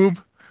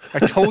noob. I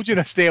told you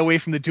to stay away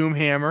from the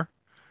Doomhammer.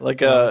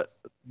 like No.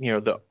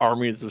 the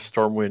armies of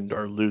Stormwind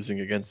are losing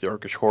against the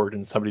Orcish Horde,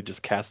 and somebody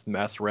just casts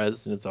mass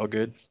res, and it's all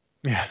good.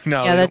 Yeah,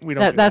 no, Yeah, we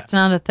don't do that. that's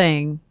not a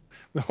thing.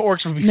 The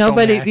orcs would be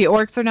Nobody, so mad. the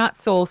orcs are not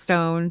soul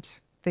stoned.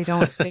 They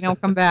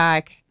don't come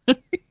back.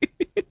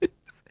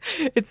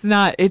 It's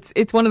not.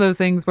 It's one of those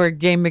things where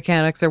game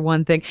mechanics are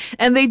one thing,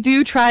 and they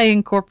do try and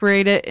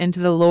incorporate it into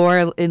the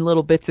lore in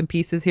little bits and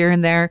pieces here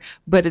and there,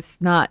 but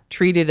it's not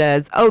treated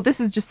as, oh, this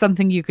is just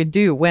something you could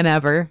do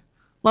whenever.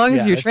 Long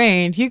as Yeah, you're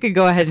trained, you could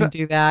go ahead and not-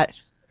 do that.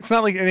 It's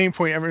not like at any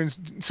point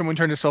someone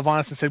turned to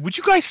Sylvanas and said, "Would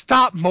you guys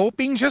stop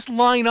moping? Just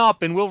line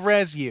up and we'll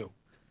res you."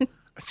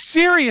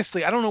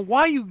 Seriously, I don't know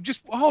why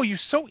you're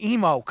so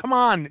emo. Come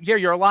on, here,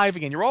 you're alive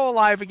again. You're all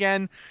alive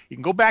again. You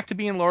can go back to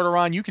being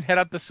Lordaeron. You can head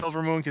up the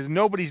Silver Moon because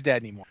nobody's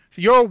dead anymore.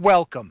 So you're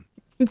welcome.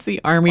 It's the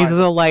armies of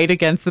the light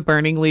against the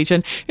Burning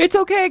Legion. It's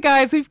okay,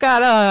 guys. We've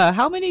got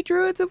how many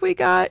druids have we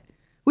got?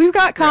 We've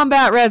got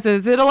combat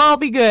reses. It'll all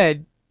be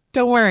good.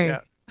 Don't worry.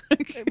 Yeah.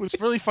 What's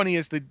really funny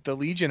is the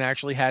Legion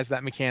actually has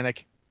that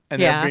mechanic,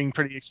 and Yeah. they're being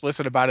pretty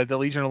explicit about it. The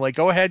Legion are like,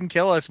 "Go ahead and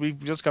kill us.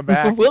 We've just come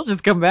back." We'll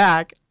just come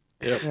back.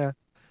 Yep. Yeah.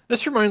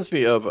 This reminds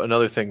me of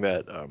another thing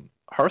that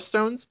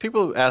Hearthstones.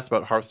 People have asked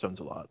about Hearthstones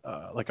a lot.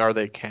 Like, are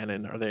they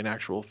canon? Are they an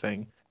actual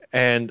thing?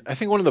 And I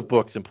think one of the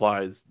books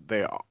implies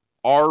they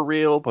are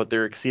real, but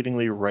they're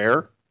exceedingly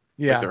rare.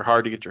 Yeah. Like, they're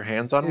hard to get your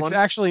hands on It's one.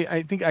 actually,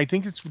 I think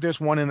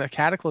there's one in the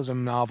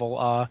Cataclysm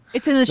novel.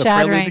 It's in the Prelude to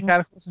Shattering.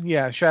 Cataclysm.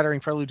 Yeah,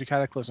 Shattering Prelude to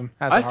Cataclysm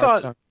has a I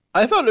Hearthstone.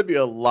 thought it'd be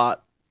a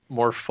lot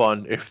more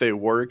fun if they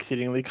were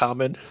exceedingly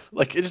common.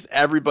 Like, it just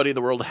everybody in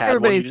the world had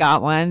Everybody's one.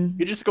 got one.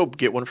 You just go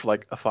get one for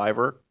like a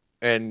 $5,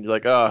 and you're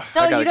like, No, I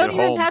gotta you don't get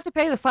even home. have to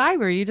pay the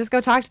 $5. You just go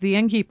talk to the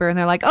innkeeper, and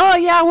they're like, "Oh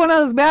yeah, one of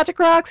those magic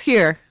rocks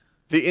here.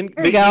 There you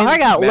go. I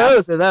got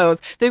loads of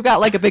those." They've got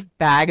like a big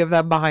bag of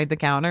them behind the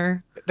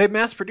counter. They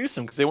mass produce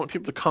them because they want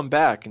people to come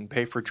back and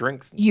pay for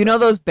drinks. You know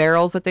those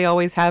barrels that they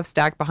always have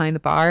stacked behind the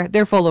bar?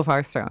 They're full of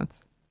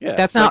Hearthstones. Yeah,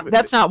 That's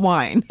not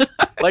wine.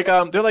 like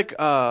they're like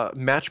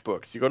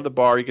matchbooks. You go to the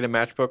bar, you get a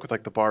matchbook with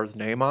like the bar's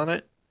name on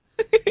it,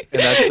 and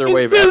that's their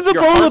way of Instead of the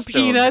your bowl of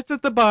Hearthstone. peanuts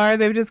at the bar,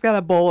 they've just got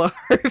a bowl of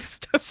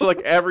Hearthstone. So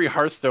like every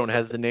Hearthstone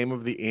has the name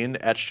of the inn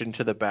etched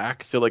into the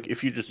back. So like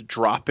if you just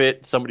drop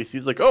it, somebody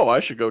sees like, oh, I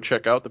should go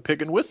check out the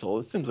Pig and Whistle.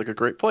 It seems like a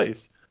great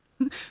place.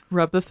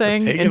 Rub the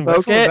thing, Pig and invoke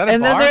Whistle? Is it, that a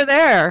and then bar? they're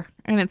there,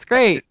 and it's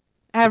great.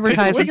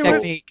 Advertising Whistle?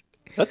 technique.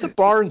 That's a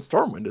bar in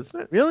Stormwind, isn't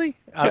it? Really?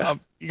 Yeah.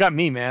 You got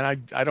me, man.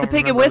 I don't The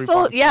Pig and remember every Whistle?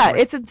 part of Yeah, Stormwind.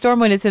 it's in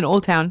Stormwind. It's in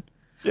Old Town.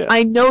 Yeah.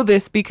 I know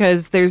this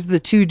because there's the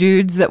two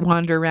dudes that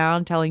wander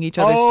around telling each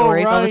other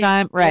stories all the right.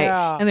 time. Right.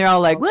 Yeah. And they're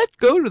all like, let's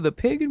go to the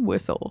Pig and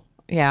Whistle.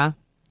 Yeah.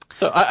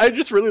 So I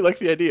just really like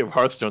the idea of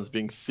Hearthstones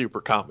being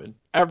super common.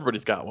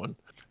 Everybody's got one.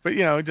 But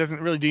it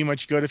doesn't really do you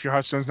much good if your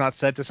Hearthstone's not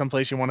set to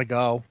someplace you want to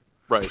go.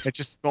 Right. It's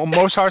just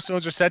most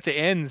Hearthstones are set to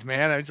inns,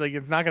 man. It's like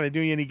it's not going to do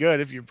you any good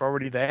if you're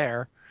already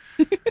there.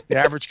 The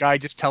average guy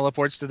just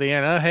teleports to the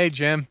inn. Oh, hey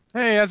Jim.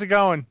 Hey, how's it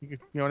going?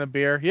 You want a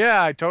beer?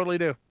 Yeah, I totally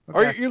do.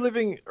 Or Okay. you're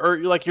living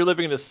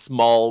in a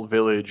small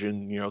village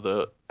in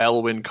the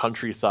Elwyn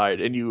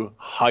countryside, and you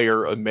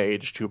hire a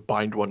mage to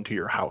bind one to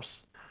your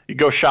house. You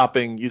go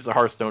shopping, use the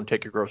Hearthstone,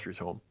 take your groceries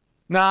home.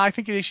 No, I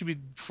think you should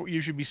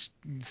be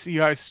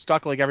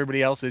stuck like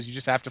everybody else is. You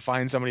just have to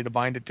find somebody to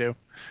bind it to.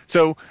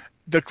 So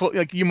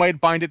you might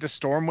bind it to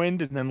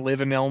Stormwind and then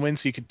live in Elwyn,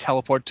 so you could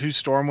teleport to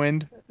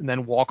Stormwind and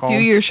then walk home. Do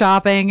your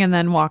shopping and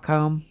then walk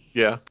home.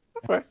 Yeah.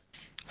 Okay.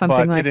 Something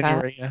but like at any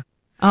that. rate, yeah.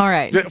 All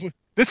right.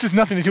 This has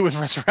nothing to do with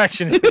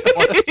resurrection.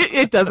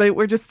 It doesn't.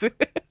 We're just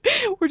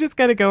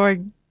kind of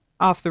going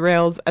off the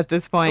rails at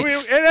this point.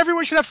 And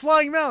everyone should have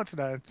flying mounts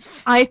now.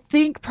 I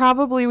think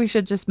probably we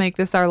should just make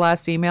this our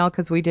last email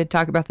because we did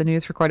talk about the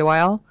news for quite a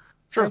while.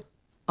 Sure.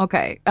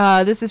 Okay,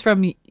 this is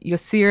from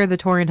Yasir the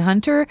Tauren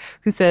Hunter,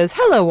 who says,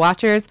 "Hello,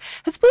 Watchers.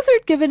 Has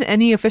Blizzard given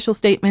any official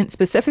statement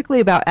specifically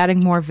about adding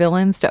more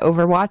villains to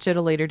Overwatch at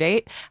a later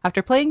date?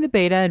 After playing the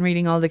beta and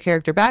reading all the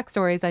character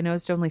backstories, I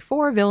noticed only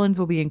 4 villains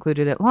will be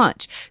included at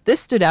launch. This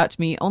stood out to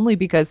me only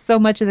because so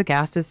much of the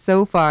cast is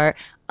so far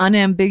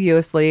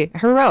unambiguously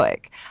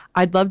heroic.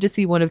 I'd love to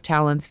see one of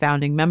Talon's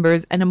founding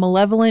members and a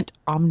malevolent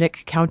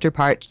Omnic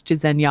counterpart to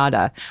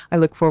Zenyatta. I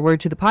look forward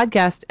to the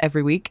podcast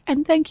every week,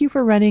 and thank you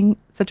for running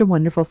such a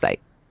wonderful site."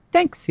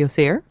 Thanks,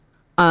 Yosir.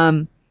 I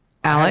hadn't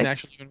Alex?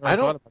 actually even really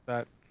thought about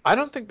that. I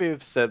don't think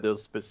they've said they'll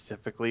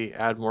specifically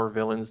add more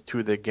villains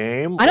to the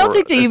game. I don't or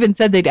think they even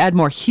said they'd add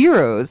more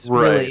heroes,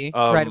 Right. really,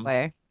 right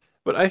away.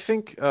 But I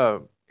think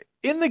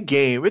in the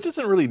game, it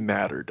doesn't really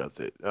matter, does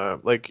it?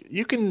 Like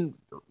you can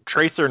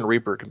Tracer and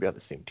Reaper can be on the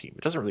same team.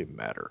 It doesn't really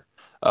matter.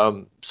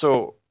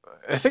 So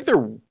I think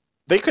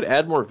they could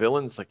add more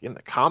villains like in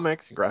the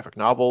comics and graphic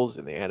novels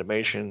and the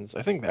animations.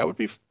 I think that would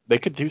be they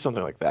could do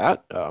something like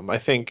that. I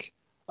think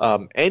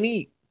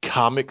any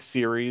comic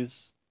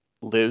series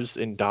lives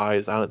and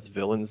dies on its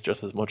villains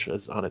just as much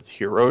as on its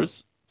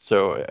heroes.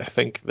 So I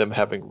think them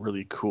having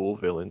really cool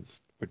villains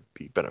would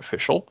be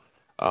beneficial.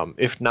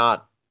 If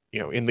not,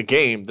 in the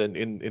game, then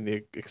in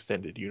the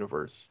extended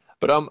universe.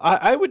 But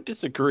I would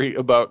disagree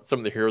about some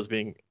of the heroes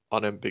being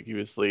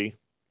unambiguously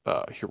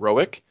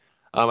heroic.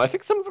 I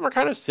think some of them are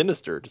kind of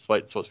sinister,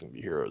 despite supposed to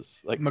be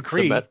heroes. Like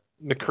McCree.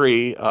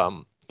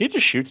 McCree, he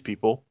just shoots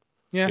people.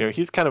 Yeah.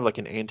 He's kind of like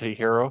an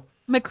anti-hero.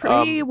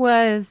 McCree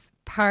was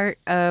part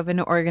of an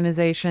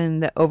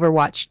organization that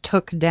Overwatch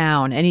took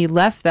down, and he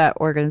left that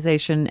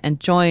organization and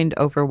joined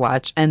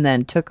Overwatch, and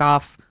then took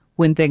off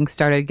when things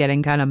started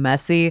getting kind of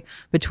messy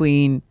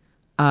between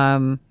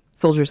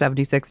Soldier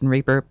 76 and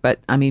Reaper. But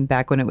I mean,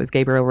 back when it was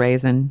Gabriel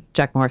Reyes and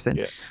Jack Morrison.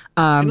 Yeah.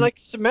 And like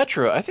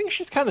Symmetra, I think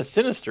she's kind of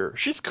sinister.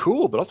 She's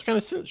cool, but also kind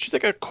of sinister. She's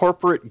like a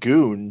corporate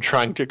goon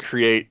trying to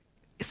create.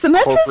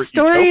 Symmetra's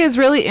story is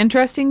really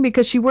interesting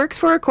because she works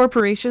for a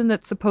corporation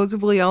that's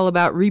supposedly all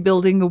about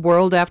rebuilding the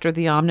world after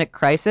the Omnic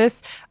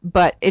crisis,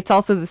 but it's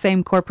also the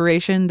same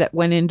corporation that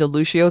went into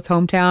Lucio's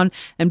hometown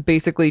and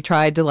basically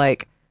tried to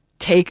like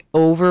take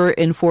over,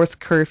 enforce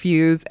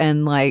curfews,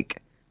 and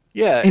like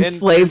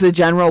enslave the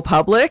general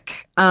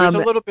public. There's a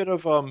little bit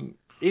of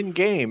in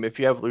game, if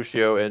you have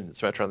Lucio and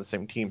Symmetra on the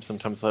same team,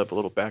 sometimes they'll have a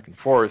little back and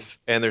forth,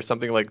 and there's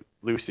something like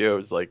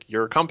Lucio's like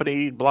your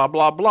company, blah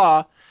blah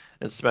blah.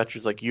 And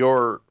Symmetra's like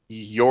your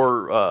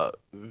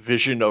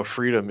vision of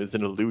freedom is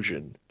an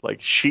illusion. Like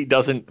she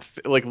doesn't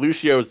like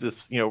Lucio's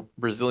this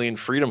Brazilian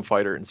freedom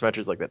fighter, and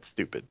Symmetra's like that's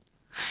stupid.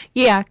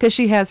 Yeah, because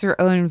she has her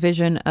own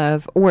vision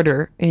of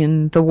order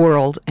in the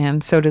world,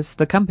 and so does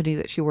the company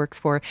that she works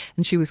for.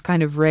 And she was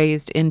kind of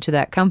raised into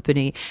that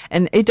company.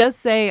 And it does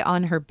say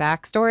on her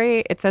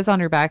backstory,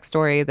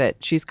 that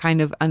she's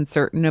kind of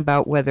uncertain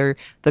about whether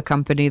the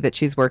company that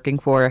she's working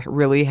for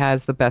really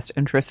has the best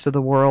interests of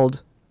the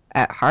world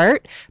at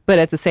heart. But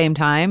at the same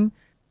time,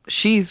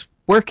 she's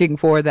working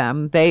for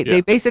them.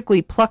 They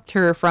basically plucked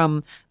her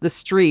from the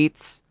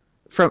streets,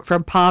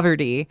 from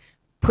poverty,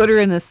 put her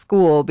in this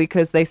school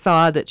because they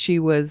saw that she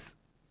was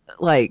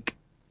like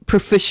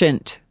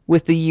proficient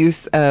with the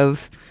use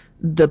of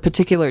the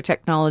particular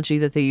technology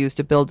that they use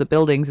to build the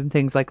buildings and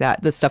things like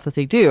that, the stuff that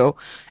they do.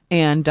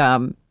 And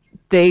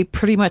they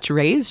pretty much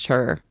raised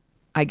her,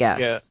 I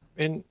guess.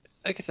 Yeah, and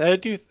like I said,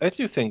 I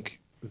do think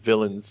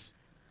villains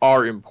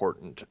are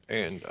important,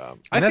 and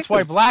that's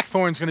why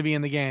Blackthorn's going to be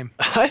in the game.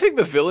 I think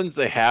the villains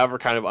they have are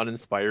kind of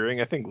uninspiring.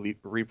 I think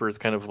Reaper's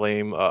kind of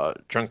lame.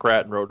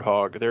 Junkrat and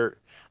Roadhog,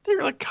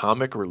 they're like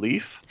comic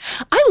relief.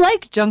 I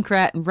like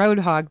Junkrat and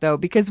Roadhog though,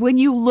 because when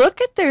you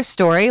look at their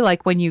story,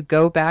 like when you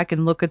go back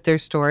and look at their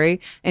story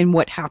and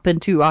what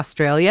happened to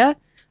Australia,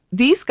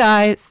 these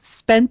guys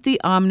spent the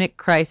Omnic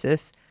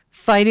crisis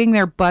fighting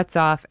their butts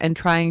off and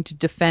trying to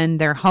defend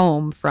their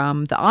home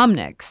from the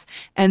Omnics.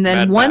 And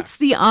then once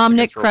the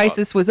Omnic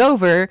crisis was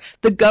over,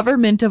 the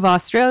government of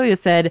Australia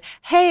said,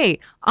 hey,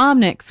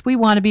 Omnics, we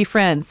want to be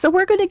friends. So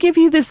we're going to give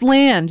you this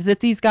land that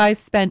these guys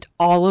spent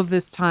all of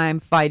this time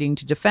fighting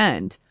to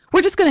defend.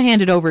 We're just going to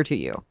hand it over to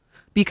you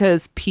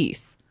because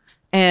peace.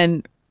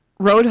 And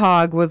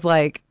Roadhog was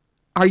like,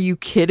 are you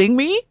kidding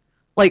me?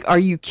 Like, are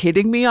you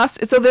kidding me?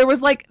 So there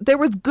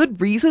was good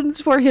reasons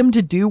for him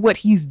to do what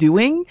he's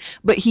doing,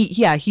 but he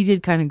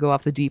did kind of go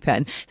off the deep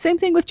end. Same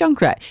thing with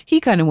Junkrat. He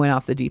kind of went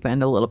off the deep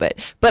end a little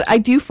bit, but I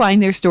do find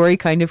their story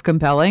kind of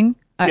compelling.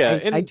 Yeah,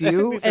 I do. I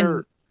think these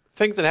are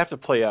things that have to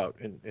play out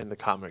in the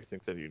comics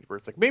extended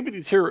universe. Like maybe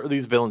these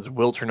villains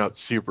will turn out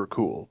super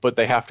cool, but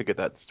they have to get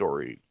that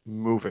story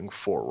moving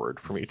forward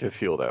for me to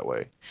feel that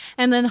way.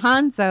 And then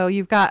Hanzo,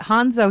 you've got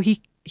Hanzo.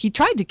 He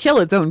tried to kill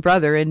his own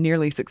brother and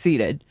nearly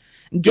succeeded.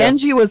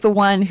 Genji was the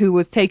one who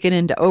was taken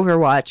into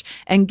Overwatch,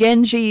 and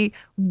Genji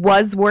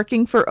was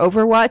working for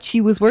Overwatch.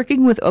 He was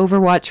working with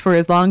Overwatch for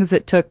as long as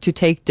it took to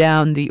take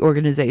down the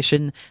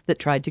organization that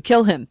tried to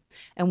kill him.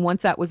 And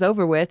once that was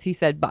over with, he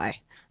said bye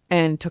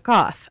and took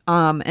off.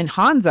 And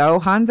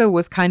Hanzo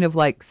was kind of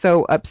like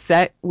so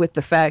upset with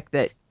the fact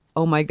that,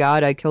 oh my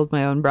God, I killed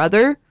my own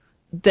brother,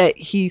 that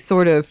he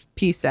sort of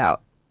peaced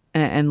out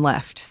and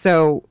left.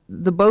 So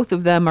the both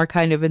of them are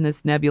kind of in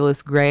this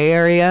nebulous gray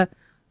area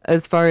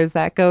as far as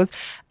that goes.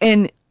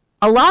 And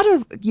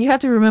you have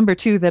to remember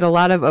too that a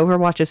lot of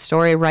Overwatch's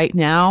story right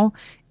now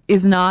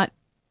is not,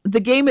 the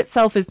game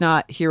itself is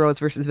not heroes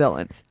versus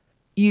villains.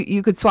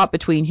 You could swap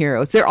between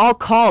heroes. They're all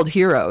called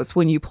heroes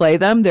when you play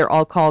them. They're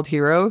all called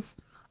heroes.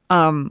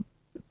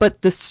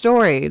 But the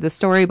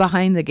story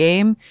behind the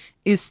game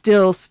is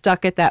still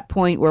stuck at that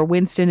point where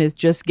Winston is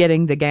just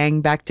getting the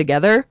gang back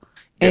together.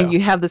 And Yeah. you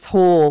have this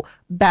whole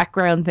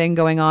background thing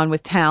going on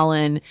with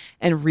Talon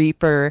and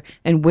Reaper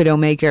and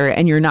Widowmaker,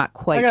 and you're not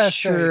quite gotta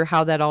sure say-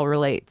 how that all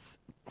relates.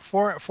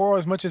 For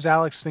as much as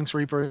Alex thinks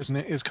Reaper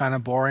is kind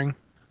of boring,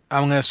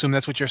 I'm gonna assume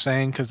that's what you're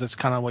saying because that's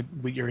kind of what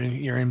your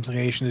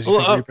implication is. You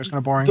think Reaper's kind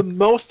of boring. The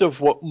most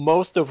of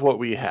what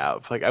we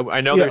have, like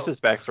I know Yeah. there's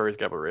his backstory as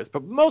Gabriel,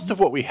 but most of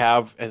what we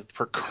have as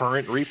for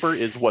current Reaper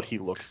is what he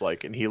looks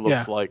like, and he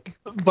looks like.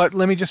 But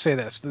let me just say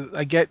this: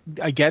 I get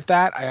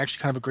that. I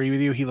actually kind of agree with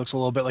you. He looks a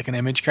little bit like an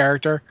Image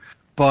character,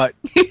 but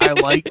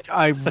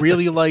I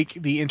really like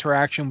the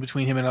interaction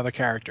between him and other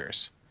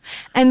characters.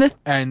 And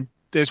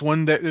There's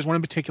one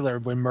in particular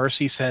when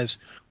Mercy says,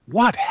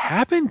 "What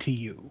happened to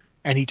you?"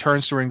 and he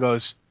turns to her and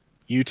goes,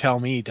 "You tell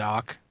me,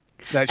 Doc."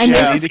 That and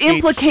there's indicates- this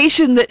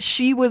implication that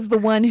she was the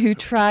one who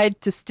tried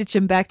to stitch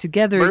him back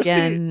together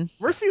again.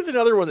 Mercy is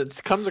another one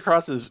that comes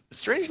across as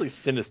strangely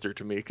sinister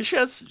to me because she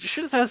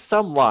just has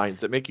some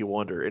lines that make you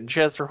wonder, and she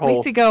has her whole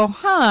Makes you go,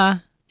 huh?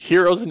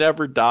 heroes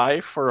never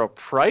die for a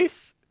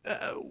price.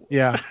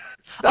 Yeah.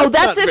 That's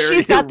not if very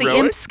she's got the heroic.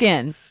 imp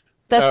skin.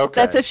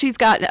 That's if she's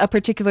got a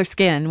particular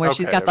skin where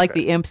she's got like Okay.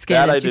 the imp skin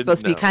That I and she's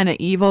supposed to be didn't know. kind of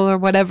evil or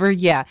whatever.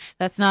 Yeah,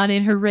 that's not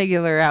in her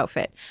regular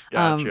outfit.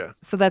 Gotcha.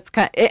 So that's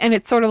and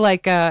it's sort of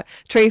like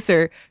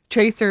Tracer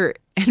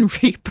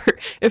and Reaper.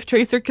 If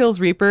Tracer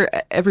kills Reaper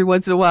every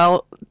once in a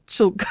while,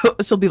 she'll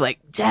be like,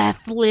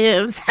 "Death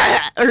lives,"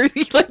 or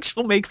like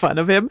she'll make fun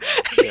of him.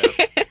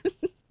 Yeah.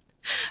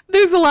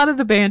 There's a lot of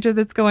the banter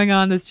that's going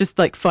on that's just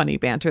like funny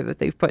banter that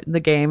they've put in the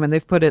game, and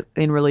they've put it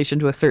in relation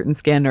to a certain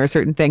skin or a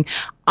certain thing.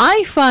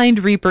 I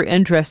find Reaper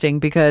interesting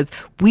because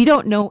we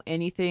don't know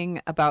anything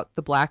about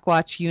the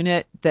Blackwatch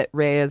unit that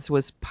Reyes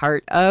was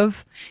part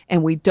of,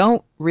 and we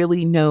don't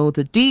really know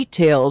the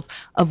details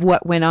of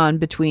what went on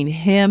between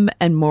him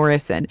and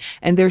Morrison.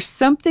 And there's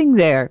something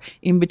there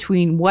in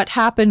between what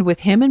happened with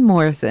him and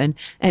Morrison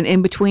and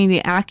in between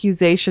the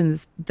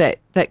accusations that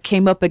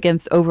came up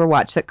against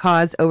Overwatch that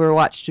caused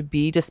Overwatch to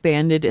be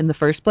disbanded in the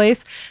first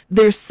place.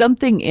 There's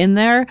something in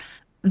there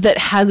that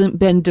hasn't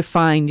been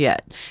defined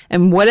yet.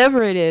 And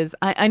whatever it is,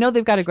 I know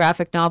they've got a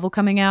graphic novel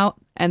coming out,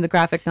 and the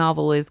graphic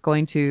novel is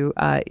going to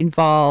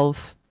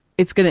involve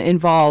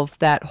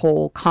that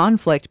whole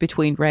conflict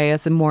between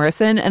Reyes and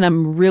Morrison, and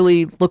I'm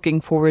really looking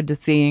forward to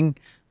seeing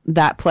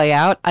that play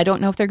out. I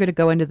don't know if they're going to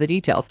go into the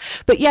details.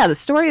 But yeah, the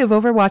story of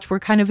Overwatch, we're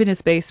kind of in a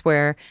space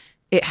where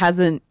it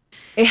hasn't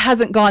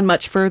gone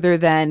much further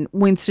than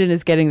Winston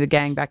is getting the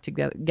gang back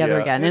together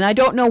again, and I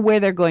don't know where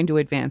they're going to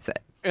advance it.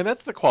 And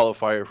that's the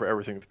qualifier for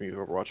everything with me with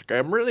Overwatch. Okay,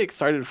 I'm really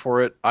excited for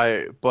it.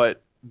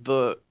 But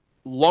the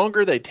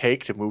longer they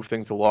take to move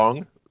things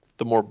along,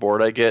 the more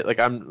bored I get. Like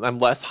I'm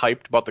less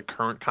hyped about the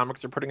current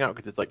comics they're putting out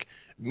because it's like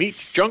meet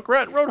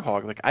Junkrat and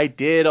Roadhog. Like I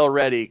did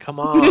already. Come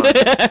on.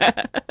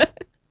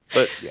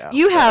 But yeah,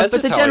 You have, that's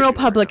but just the how I general feel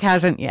right public now.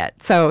 hasn't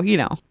yet. So,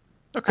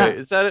 Okay,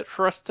 is that it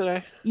for us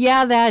today?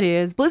 Yeah, that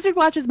is. Blizzard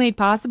Watch is made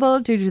possible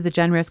due to the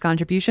generous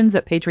contributions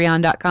at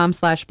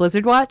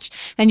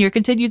patreon.com/blizzardwatch, and your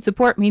continued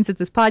support means that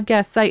this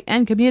podcast site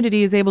and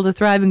community is able to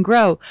thrive and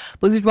grow.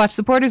 Blizzard Watch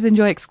supporters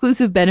enjoy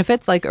exclusive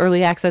benefits like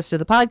early access to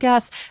the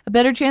podcast, a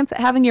better chance at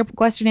having your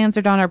question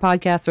answered on our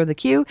podcast or the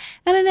queue,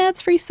 and an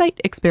ads-free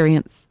site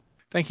experience.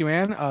 Thank you,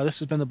 Ann. This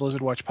has been the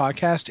Blizzard Watch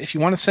podcast. If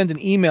you want to send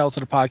an email to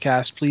the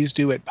podcast, please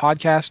do it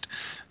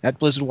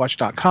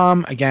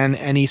podcast@blizzardwatch.com. Again,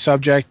 any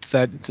subject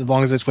that, as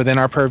long as it's within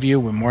our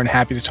purview, we're more than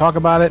happy to talk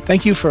about it.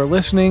 Thank you for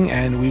listening,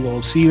 and we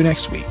will see you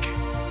next week.